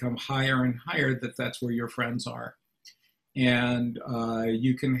odds become higher and higher that that's where your friends are. And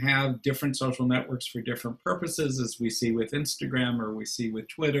you can have different social networks for different purposes, as we see with Instagram, or we see with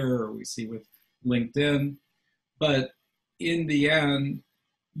Twitter, or we see with LinkedIn. But in the end,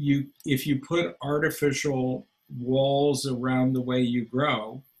 if you put artificial walls around the way you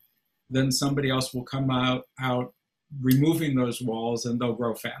grow, then somebody else will come out removing those walls, and they'll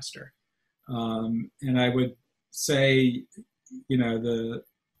grow faster. And I would say,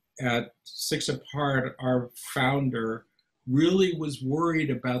 at Six Apart, our founder really was worried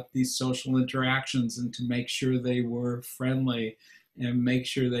about these social interactions, and to make sure they were friendly and make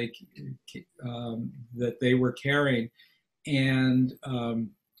sure that they were caring and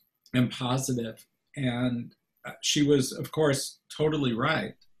positive. And she was, of course, totally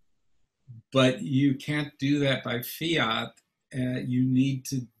right. But you can't do that by fiat. You need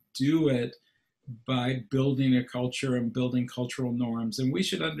to do it by building a culture and building cultural norms. And we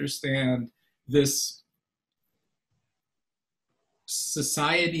should understand this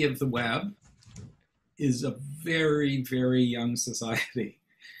society of the web is a very, very young society.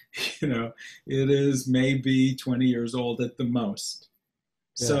 It is maybe 20 years old at the most.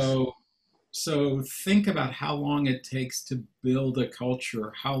 Yes. So think about how long it takes to build a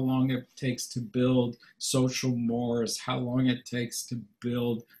culture, how long it takes to build social mores, how long it takes to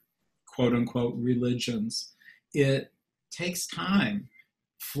build quote unquote religions. It takes time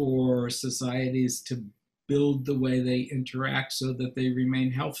for societies to build the way they interact so that they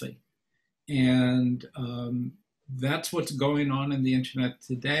remain healthy. And that's what's going on in the internet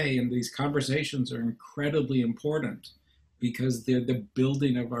today. And these conversations are incredibly important, because they're the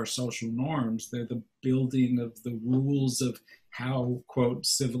building of our social norms. They're the building of the rules of how, quote,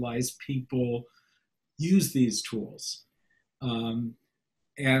 civilized people use these tools.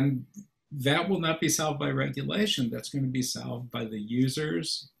 And that will not be solved by regulation. That's going to be solved by the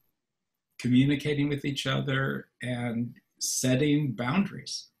users communicating with each other and setting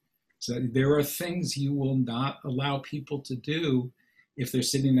boundaries. So there are things you will not allow people to do if they're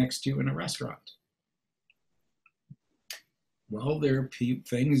sitting next to you in a restaurant. Well, there are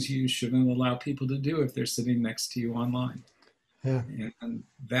things you shouldn't allow people to do if they're sitting next to you online. Yeah. And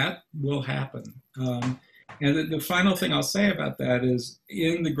that will happen. And the final thing I'll say about that is,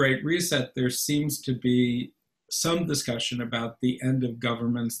 in the Great Reset, there seems to be some discussion about the end of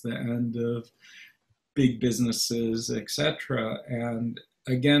governments, the end of big businesses, etc. And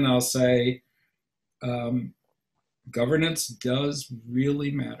again, I'll say governance does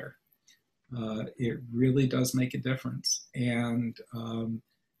really matter. It really does make a difference. And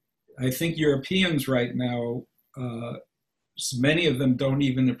I think Europeans right now, many of them don't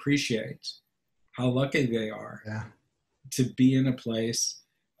even appreciate how lucky they are to be in a place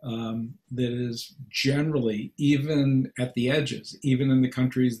that is generally, even at the edges, even in the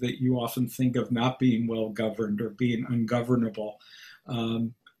countries that you often think of not being well governed or being ungovernable,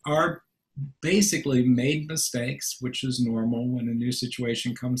 are basically made mistakes, which is normal when a new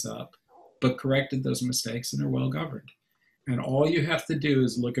situation comes up, but corrected those mistakes and are well governed. And all you have to do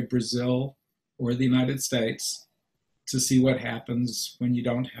is look at Brazil or the United States to see what happens when you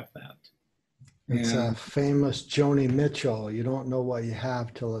don't have that. It's a famous Joni Mitchell. You don't know what you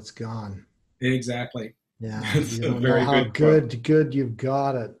have till it's gone. Exactly. Yeah, you don't know how good you've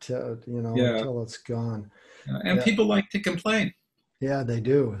got it, until it's gone. And people like to complain. Yeah, they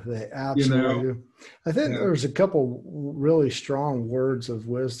do. They absolutely do. I think there's a couple really strong words of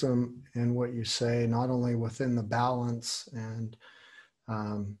wisdom in what you say, not only within the balance and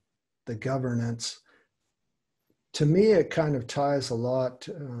the governance. To me, it kind of ties a lot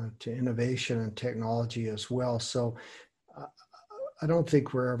to innovation and technology as well. So I don't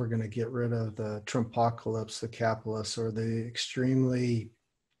think we're ever going to get rid of the Trumpocalypse, the capitalists, or the extremely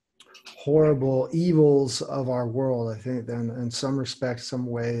horrible evils of our world. I think then in some respect, some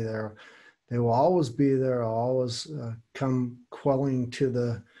way, they will always be there, always come quelling to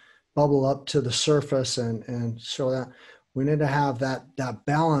the bubble up to the surface and show that we need to have that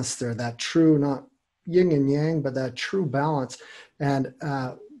balance there, that true, not yin and yang, but that true balance. And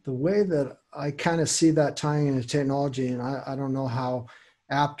the way that I kind of see that tying into technology, and I don't know how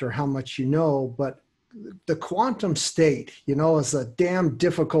apt or how much you know, but the quantum state, is a damn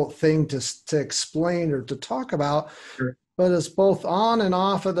difficult thing to explain or to talk about. Sure. But it's both on and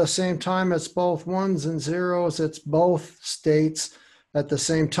off at the same time. It's both ones and zeros. It's both states at the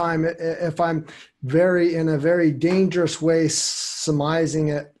same time. If I'm in a very dangerous way, surmising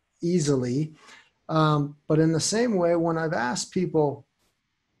it easily. But in the same way, when I've asked people,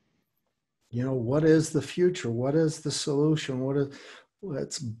 what is the future? What is the solution?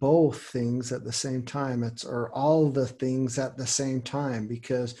 It's both things at the same time. Or all the things at the same time,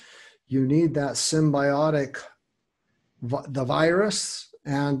 because you need that symbiotic, the virus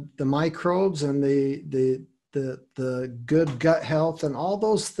and the microbes and the good gut health and all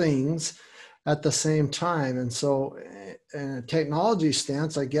those things at the same time. And so in a technology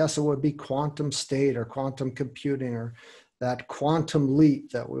stance, I guess it would be quantum state or quantum computing or that quantum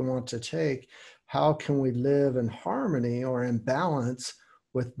leap that we want to take. How can we live in harmony or in balance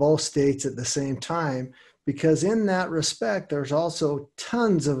with both states at the same time? Because in that respect, there's also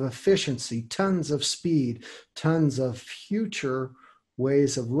tons of efficiency, tons of speed, tons of future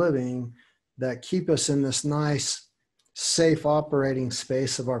ways of living that keep us in this nice, safe operating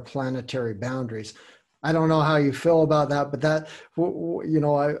space of our planetary boundaries. I don't know how you feel about that, but that,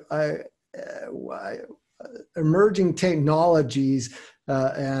 emerging technologies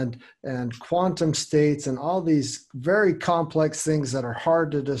and quantum states and all these very complex things that are hard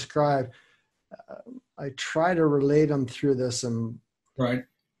to describe, I try to relate them through this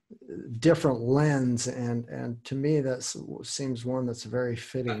different lens, and to me that seems one that's very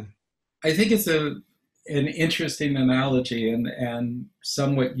fitting. I think it's an interesting analogy and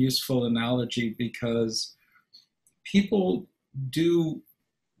somewhat useful analogy, because people do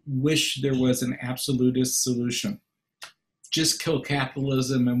wish there was an absolutist solution. Just kill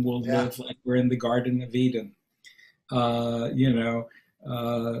capitalism and we'll live like we're in the Garden of Eden.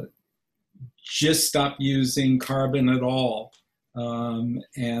 Just stop using carbon at all,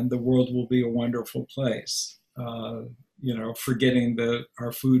 and the world will be a wonderful place. Forgetting that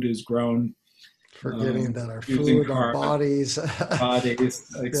our food is grown, forgetting that our food, our bodies,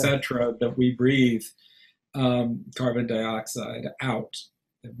 etc., that we breathe carbon dioxide out.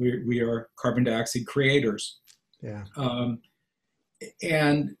 We are carbon dioxide creators. Yeah.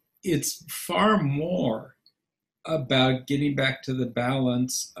 And it's far more about getting back to the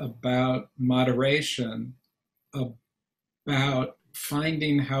balance, about moderation, about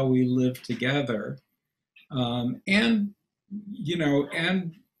finding how we live together. And, and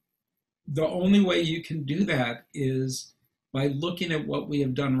the only way you can do that is by looking at what we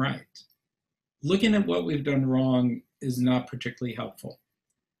have done right. Looking at what we've done wrong is not particularly helpful.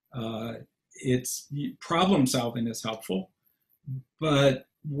 It's problem solving is helpful, but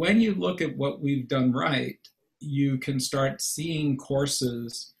when you look at what we've done right, you can start seeing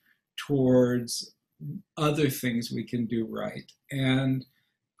courses towards other things we can do right. And,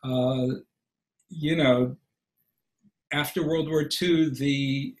 after World War II,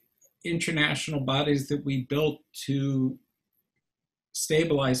 the international bodies that we built to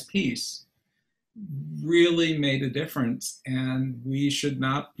stabilize peace really made a difference, and we should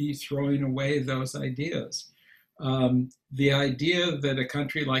not be throwing away those ideas. The idea that a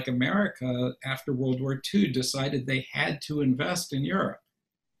country like America, after World War II, decided they had to invest in Europe,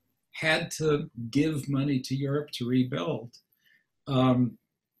 had to give money to Europe to rebuild,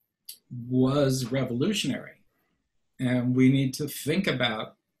 was revolutionary. And we need to think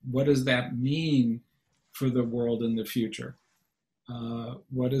about, what does that mean for the world in the future?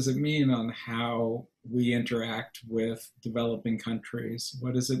 What does it mean on how we interact with developing countries?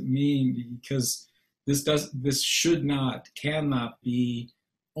 What does it mean? Because this cannot be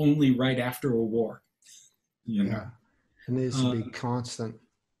only right after a war. Yeah, it needs to be constant.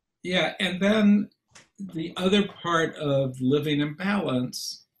 Yeah, and then the other part of living in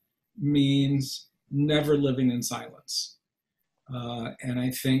balance means never living in silence. And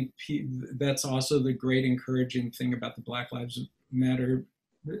I think that's also the great encouraging thing about the Black Lives Matter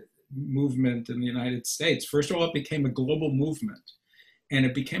movement in the United States. First of all, it became a global movement. And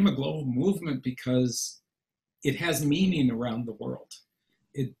it became a global movement because it has meaning around the world.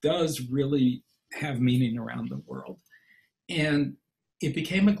 It does really have meaning around the world. And it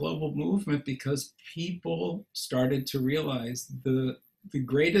became a global movement because people started to realize the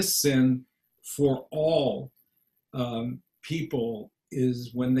greatest sin for all people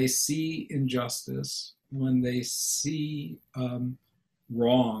is when they see injustice, when they see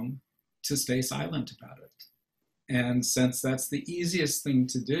wrong, to stay silent about it. And since that's the easiest thing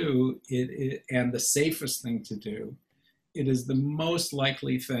to do, and the safest thing to do, it is the most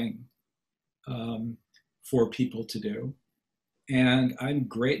likely thing for people to do. And I'm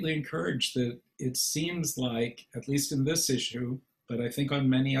greatly encouraged that it seems like, at least in this issue, but I think on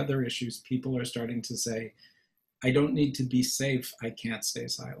many other issues, people are starting to say, I don't need to be safe, I can't stay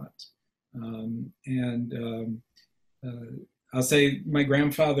silent. I'll say my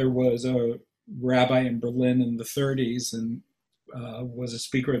grandfather was a rabbi in Berlin in the 30s and was a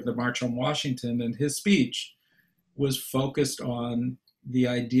speaker at the March on Washington, and his speech was focused on the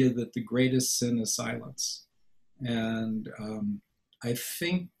idea that the greatest sin is silence. And I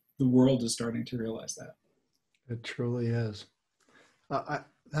think the world is starting to realize that. It truly is.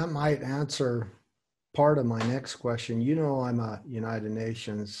 That might answer part of my next question. I'm a United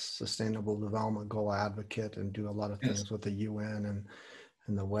Nations Sustainable Development Goal advocate and do a lot of things with the UN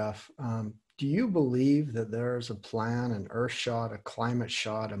and the WEF. Do you believe that there's a plan, an earth shot, a climate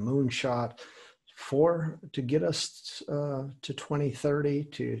shot, a moon shot to get us to 2030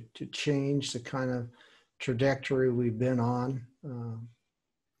 to change the kind of trajectory we've been on?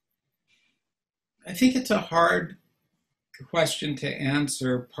 I think it's a hard question to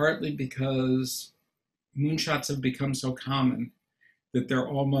answer, partly because moonshots have become so common that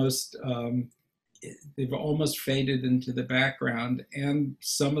they've almost faded into the background, and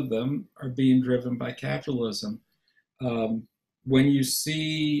some of them are being driven by capitalism. When you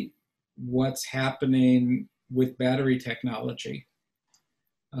see what's happening with battery technology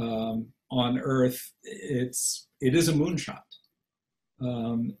on Earth, it is a moonshot.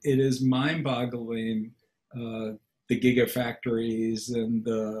 It is mind-boggling, the gigafactories and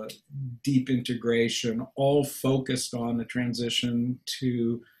the deep integration, all focused on the transition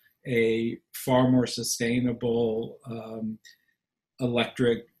to a far more sustainable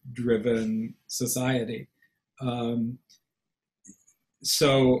electric-driven society. I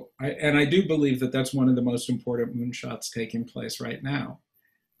do believe that that's one of the most important moonshots taking place right now.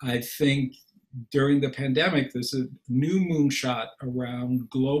 I think during the pandemic, there's a new moonshot around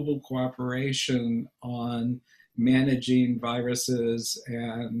global cooperation on managing viruses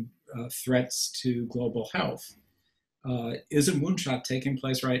and threats to global health. Is a moonshot taking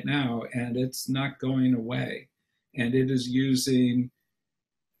place right now, and it's not going away. And it is using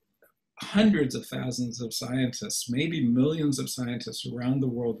hundreds of thousands of scientists, maybe millions of scientists around the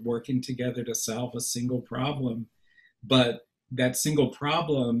world working together to solve a single problem. But that single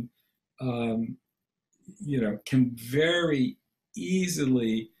problem, can very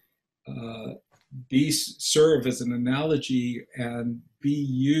easily serve as an analogy and be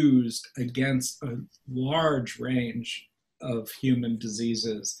used against a large range of human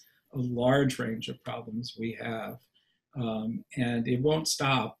diseases, a large range of problems we have. And it won't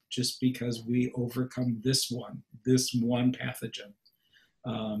stop just because we overcome this one pathogen.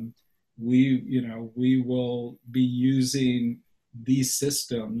 We will be using these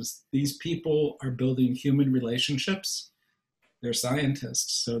systems. These people are building human relationships. They're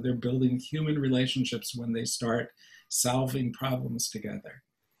scientists, so they're building human relationships when they start solving problems together.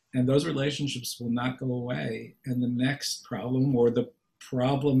 And those relationships will not go away. And the next problem, or the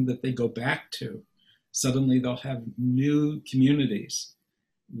problem that they go back to, suddenly they'll have new communities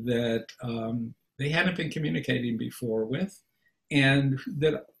that they hadn't been communicating before with, and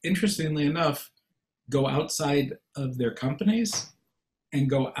that, interestingly enough, go outside of their companies and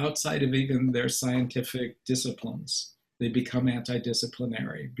go outside of even their scientific disciplines. They become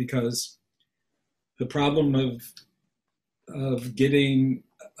anti-disciplinary because the problem of getting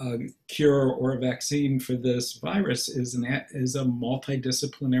a cure or a vaccine for this virus is a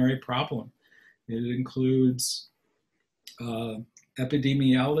multidisciplinary problem. It includes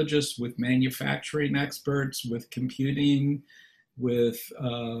epidemiologists with manufacturing experts, with computing, with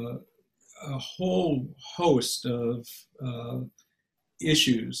a whole host of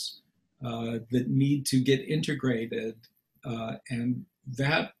issues that need to get integrated. And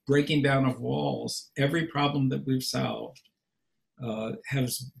that breaking down of walls, every problem that we've solved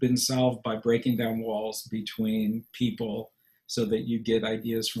has been solved by breaking down walls between people so that you get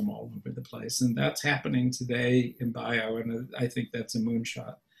ideas from all over the place. And that's happening today in bio, and I think that's a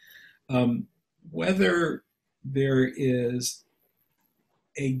moonshot. Whether there is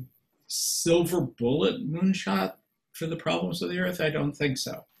a silver bullet moonshot for the problems of the earth, I don't think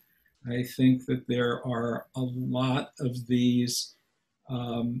so. I think that there are a lot of these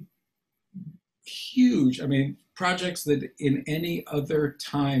huge, projects that in any other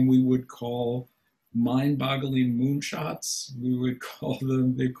time we would call mind-boggling moonshots. We would call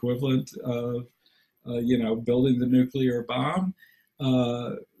them the equivalent of, building the nuclear bomb.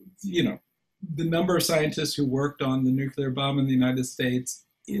 The number of scientists who worked on the nuclear bomb in the United States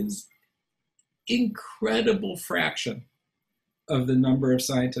is incredible fraction of the number of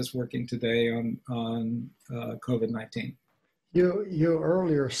scientists working today on COVID-19. You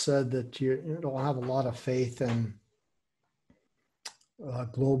earlier said that you don't have a lot of faith in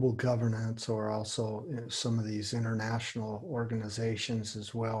global governance, or also some of these international organizations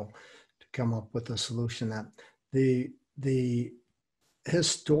as well, to come up with a solution. That the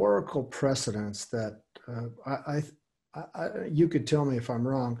historical precedents that you could tell me if I'm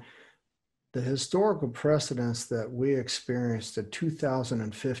wrong, the historical precedents that we experienced in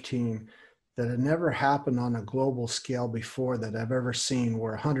 2015 that had never happened on a global scale before that I've ever seen,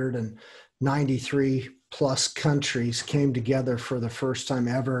 where 193 plus countries came together for the first time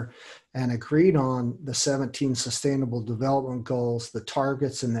ever and agreed on the 17 sustainable development goals, the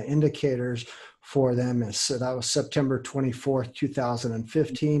targets and the indicators for them. So that was September 24th,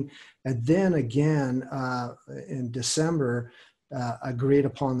 2015. And then again in December, agreed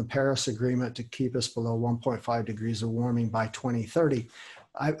upon the Paris Agreement to keep us below 1.5 degrees of warming by 2030.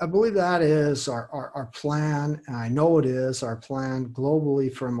 I believe that is our plan, and I know it is our plan globally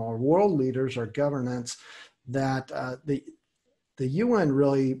from our world leaders, our governance, that the UN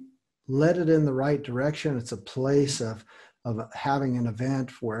really led it in the right direction. It's a place of having an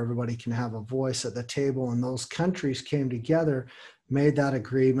event where everybody can have a voice at the table, and those countries came together, made that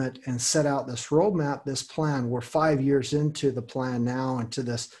agreement, and set out this roadmap, this plan. We're 5 years into the plan now, into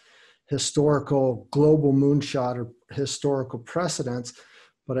this historical global moonshot or historical precedents.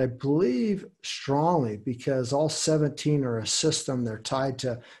 But I believe strongly, because all 17 are a system, they're tied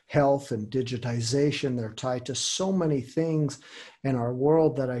to health and digitization, they're tied to so many things in our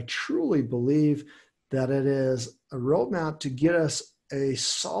world, that I truly believe that it is a roadmap to get us a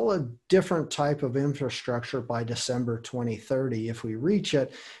solid, different type of infrastructure by December 2030, if we reach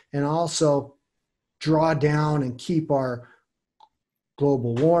it, and also draw down and keep our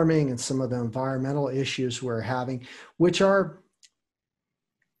global warming and some of the environmental issues we're having, which are,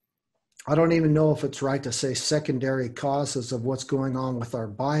 I don't even know if it's right to say, secondary causes of what's going on with our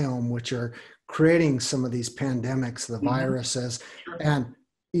biome, which are creating some of these pandemics, the viruses. Sure. And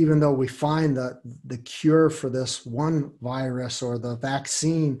even though we find the cure for this one virus or the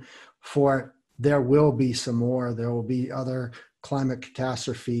vaccine for it, there will be some more. There will be other climate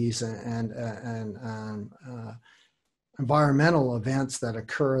catastrophes and environmental events that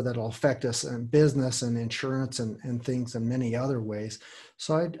occur that will affect us in business and insurance and things in many other ways.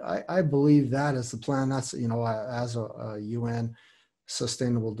 So I believe that is the plan. That's, as a UN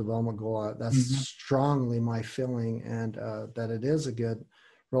Sustainable Development Goal, that's strongly my feeling, and that it is a good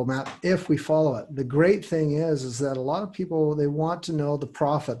roadmap if we follow it. The great thing is that a lot of people, they want to know the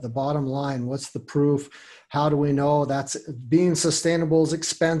profit, the bottom line. What's the proof? How do we know that's being sustainable is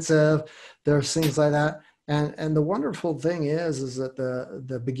expensive? There's things like that. And the wonderful thing is that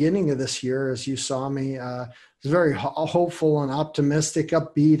the beginning of this year, as you saw me, was very hopeful and optimistic,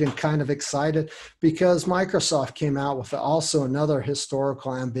 upbeat, and kind of excited because Microsoft came out with also another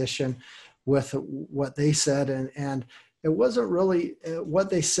historical ambition with what they said. And it wasn't really, what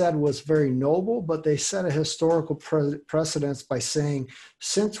they said was very noble, but they set a historical precedence by saying,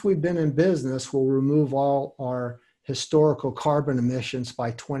 since we've been in business, we'll remove all our historical carbon emissions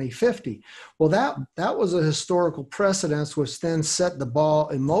by 2050. Well, that was a historical precedence, which then set the ball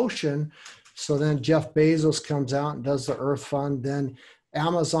in motion. So then Jeff Bezos comes out and does the Earth Fund. Then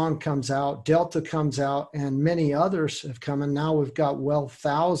Amazon comes out, Delta comes out, and many others have come. And now we've got,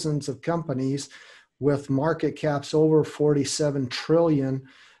 thousands of companies with market caps over $47 trillion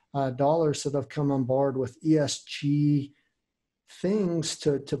that have come on board with ESG things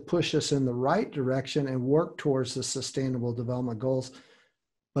to push us in the right direction and work towards the Sustainable Development Goals.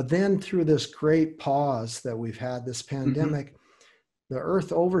 But then through this great pause that we've had, this pandemic, the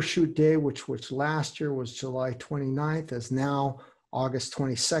Earth Overshoot Day, which last year was July 29th, is now August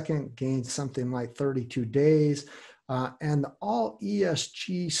 22nd, gained something like 32 days. And all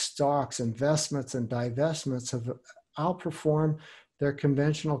ESG stocks, investments, and divestments have outperformed their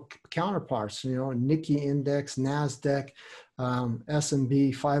conventional counterparts, Nikkei Index, NASDAQ,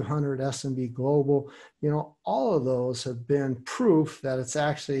 S&P 500, S&P Global, all of those have been proof that it's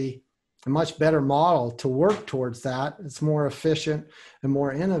actually a much better model to work towards that. It's more efficient and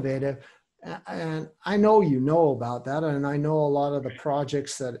more innovative. And I know you know about that. And I know a lot of the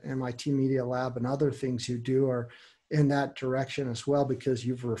projects that MIT Media Lab and other things you do are in that direction as well, because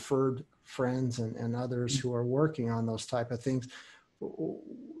you've referred friends and others who are working on those type of things.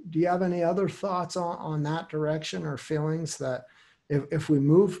 Do you have any other thoughts on that direction, or feelings that if we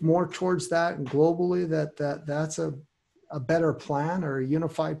move more towards that and globally, that's a better plan or a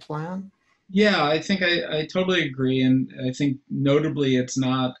unified plan? Yeah, I think I totally agree. And I think notably, it's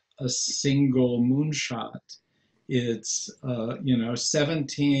not a single moonshot. It's,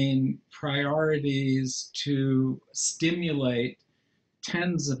 17 priorities to stimulate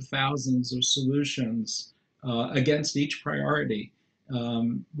tens of thousands of solutions against each priority.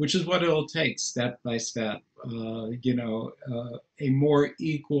 Which is what it'll take step by step. A more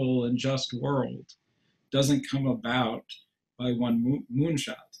equal and just world doesn't come about by one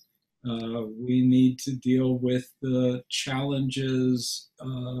moonshot. We need to deal with the challenges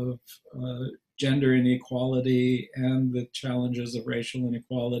of gender inequality, and the challenges of racial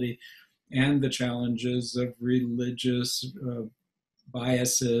inequality, and the challenges of religious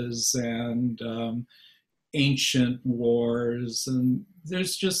biases, and ancient wars, and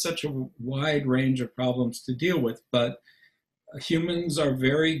there's just such a wide range of problems to deal with. But humans are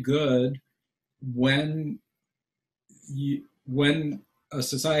very good when a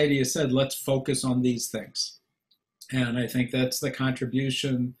society has said, let's focus on these things. And I think that's the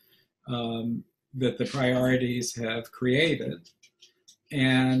contribution that the priorities have created.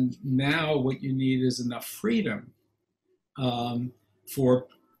 And now what you need is enough freedom for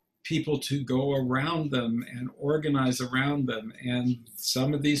people to go around them and organize around them. And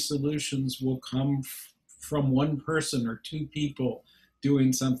some of these solutions will come from one person or two people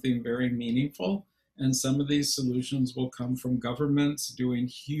doing something very meaningful. And some of these solutions will come from governments doing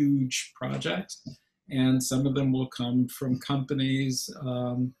huge projects. And some of them will come from companies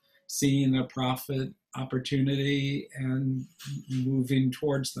seeing a profit opportunity and moving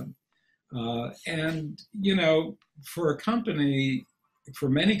towards them. For a company, for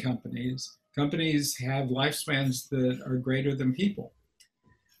many companies have lifespans that are greater than people.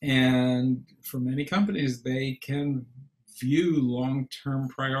 And for many companies, they can view long-term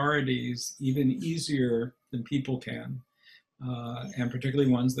priorities even easier than people can, and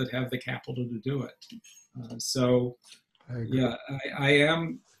particularly ones that have the capital to do it.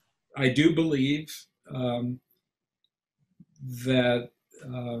 I do believe that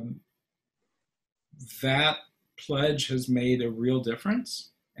that pledge has made a real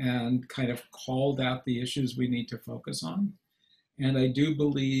difference and kind of called out the issues we need to focus on. And I do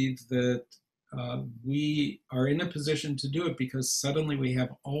believe that we are in a position to do it because suddenly we have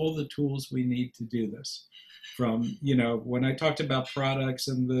all the tools we need to do this. From, when I talked about products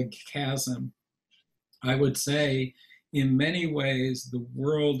and the chasm, I would say in many ways, the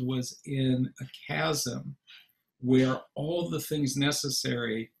world was in a chasm where all the things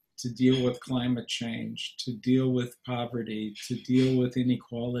necessary to deal with climate change, to deal with poverty, to deal with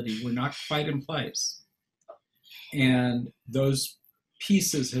inequality were not quite in place. And those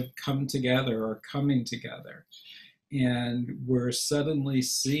pieces have come together or coming together. And we're suddenly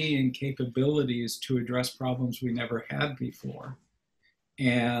seeing capabilities to address problems we never had before.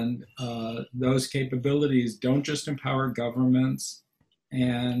 And those capabilities don't just empower governments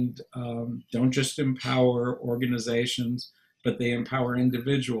and don't just empower organizations, but they empower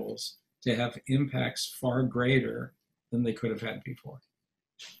individuals to have impacts far greater than they could have had before.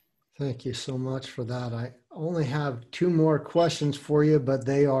 Thank you so much for that. I only have two more questions for you, but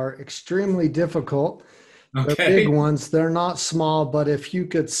they are extremely difficult. Okay. They're big ones. They're not small, but if you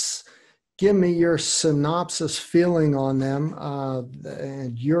could give me your synopsis feeling on them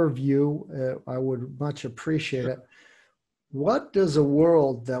and your view, I would much appreciate it. What does a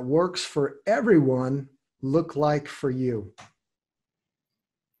world that works for everyone look like for you?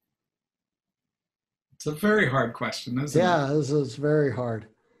 It's a very hard question, isn't it? Yeah, this is very hard.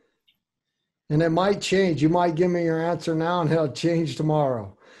 And it might change. You might give me your answer now and it'll change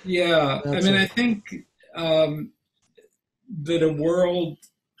tomorrow. Yeah, I think that a world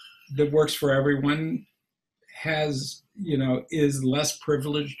that works for everyone has, is less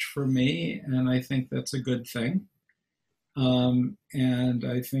privileged for me, and I think that's a good thing. And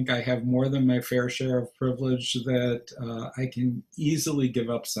I think I have more than my fair share of privilege that I can easily give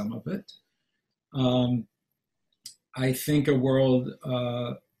up some of it. I think a world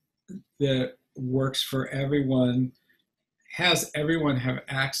that works for everyone has everyone have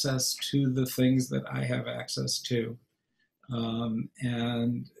access to the things that I have access to.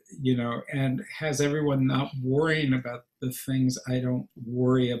 And has everyone not worrying about the things I don't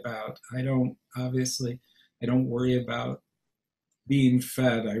worry about. I don't worry about being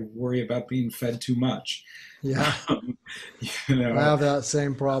fed. I worry about being fed too much. Yeah. I have that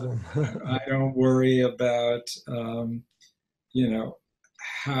same problem. I don't worry about,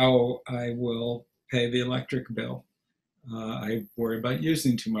 how I will pay the electric bill. I worry about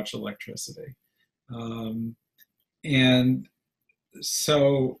using too much electricity. And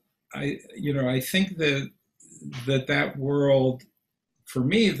so I think that world for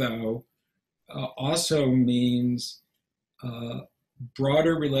me, though, also means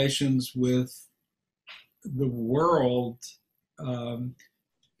broader relations with the world,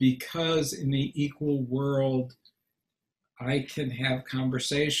 because in the equal world, I can have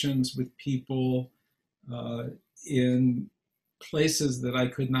conversations with people in places that I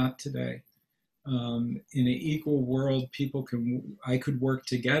could not today. In an equal world, I could work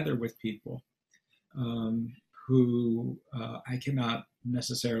together with people who I cannot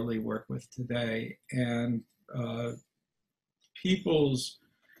necessarily work with today. And people's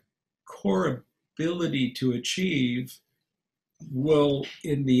core ability to achieve will,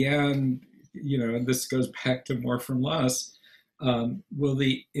 in the end, and this goes back to more from less, will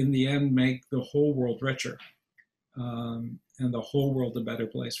in the end make the whole world richer. And the whole world a better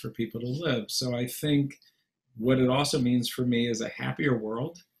place for people to live. So I think what it also means for me is a happier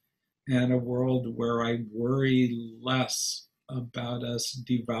world, and a world where I worry less about us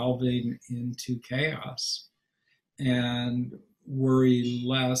devolving into chaos, and worry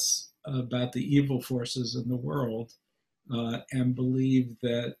less about the evil forces in the world, and believe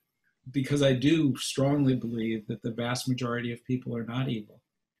that, because I do strongly believe that the vast majority of people are not evil,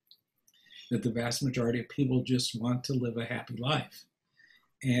 that the vast majority of people just want to live a happy life.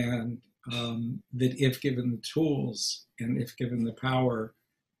 And that if given the tools and if given the power,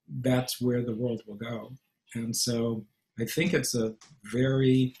 that's where the world will go. And so I think it's a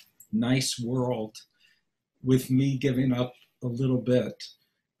very nice world with me giving up a little bit.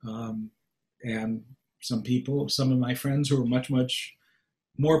 And some of my friends who are much, much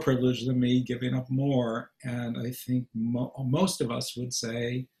more privileged than me giving up more. And I think most of us would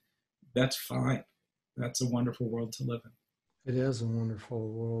say, that's fine. That's a wonderful world to live in. It is a wonderful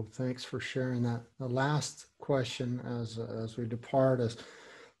world. Thanks for sharing that. The last question as we depart is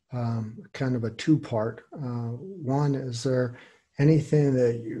kind of a two-part. One, is there anything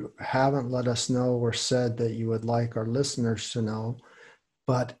that you haven't let us know or said that you would like our listeners to know?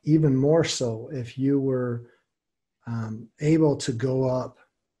 But even more so, if you were able to go up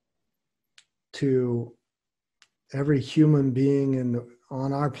to every human being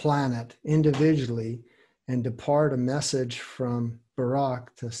on our planet individually and depart a message from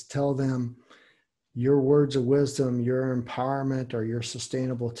Barak to tell them your words of wisdom, your empowerment, or your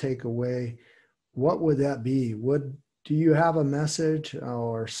sustainable takeaway, what would that be? Do you have a message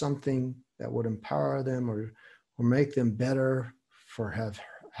or something that would empower them or or make them better for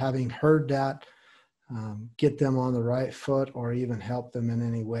having heard that, get them on the right foot, or even help them in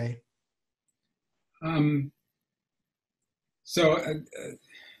any way?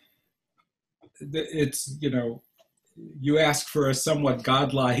 It's, you ask for a somewhat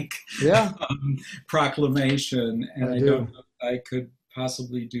godlike Yeah, proclamation, and I I do. don't know if I could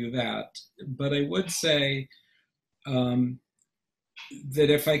possibly do that. But I would say that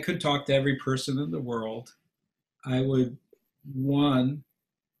if I could talk to every person in the world, I would, one,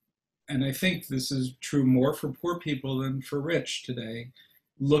 and I think this is true more for poor people than for rich today,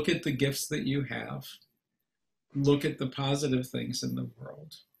 look at the gifts that you have, look at the positive things in the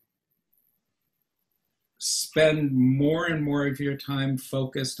world. Spend more and more of your time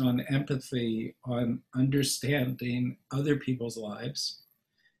focused on empathy, on understanding other people's lives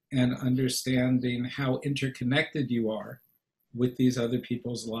and understanding how interconnected you are with these other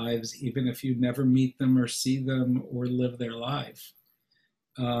people's lives, even if you never meet them or see them or live their life.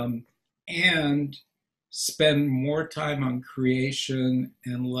 And spend more time on creation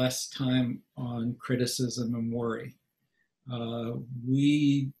and less time on criticism and worry.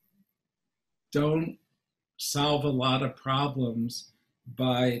 We don't solve a lot of problems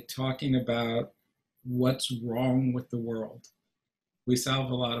by talking about what's wrong with the world. We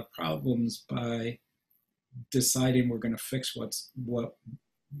solve a lot of problems by deciding we're going to fix what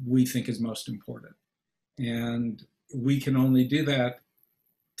we think is most important. And we can only do that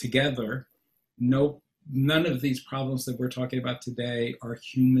together. None of these problems that we're talking about today are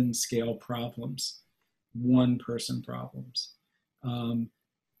human scale problems, one person problems.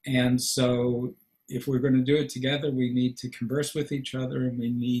 And so if we're going to do it together, we need to converse with each other, and we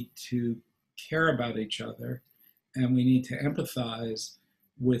need to care about each other, and we need to empathize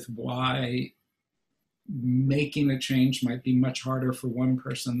with why making a change might be much harder for one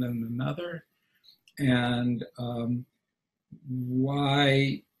person than another, and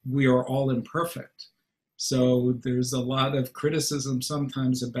why we are all imperfect. So there's a lot of criticism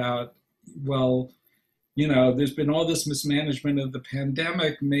sometimes about, well, there's been all this mismanagement of the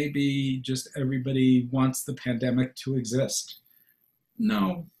pandemic. Maybe just everybody wants the pandemic to exist.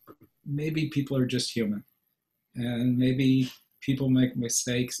 No, maybe people are just human. And maybe people make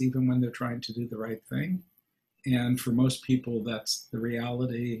mistakes even when they're trying to do the right thing. And for most people, that's the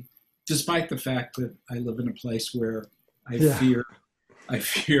reality, despite the fact that I live in a place where I fear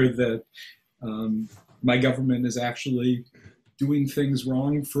that my government is actually doing things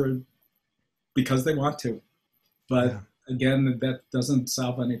wrong because they want to. But again, that doesn't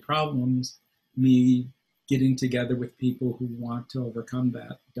solve any problems. Me getting together with people who want to overcome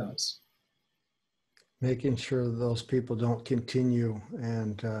that does. Making sure those people don't continue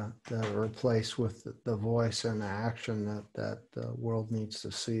and that are replaced with the voice and the action that the world needs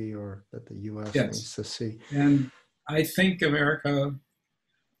to see, or that the U.S. needs to see. And I think America,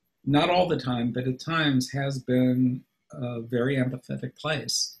 not all the time, but at times has been a very empathetic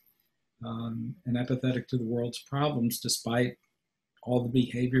place. And empathetic to the world's problems, despite all the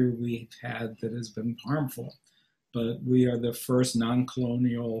behavior we've had that has been harmful. But we are the first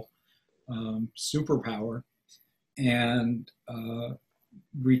non-colonial superpower, and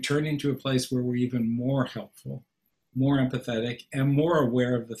returning to a place where we're even more helpful, more empathetic, and more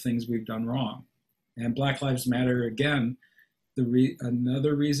aware of the things we've done wrong. And Black Lives Matter, again,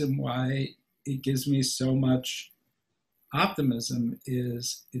 another reason why it gives me so much optimism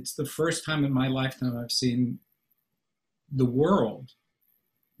is it's the first time in my lifetime I've seen the world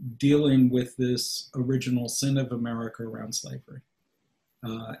dealing with this original sin of America around slavery,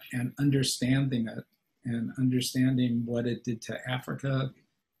 and understanding it, and understanding what it did to Africa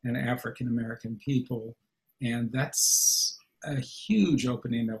and African American people. And that's a huge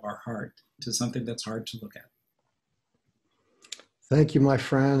opening of our heart to something that's hard to look at. Thank you, my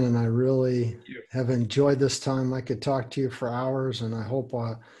friend, and I really have enjoyed this time. I could talk to you for hours, and I hope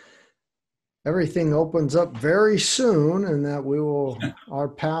everything opens up very soon, and that our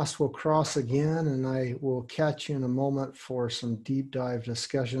paths will cross again, and I will catch you in a moment for some deep dive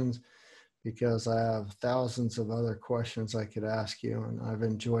discussions, because I have thousands of other questions I could ask you, and I've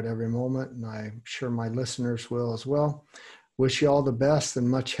enjoyed every moment, and I'm sure my listeners will as well. Wish you all the best and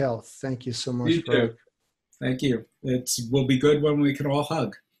much health. Thank you so much, Barak. Thank you. Will be good when we can all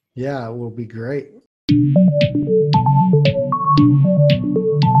hug. Yeah, it will be great.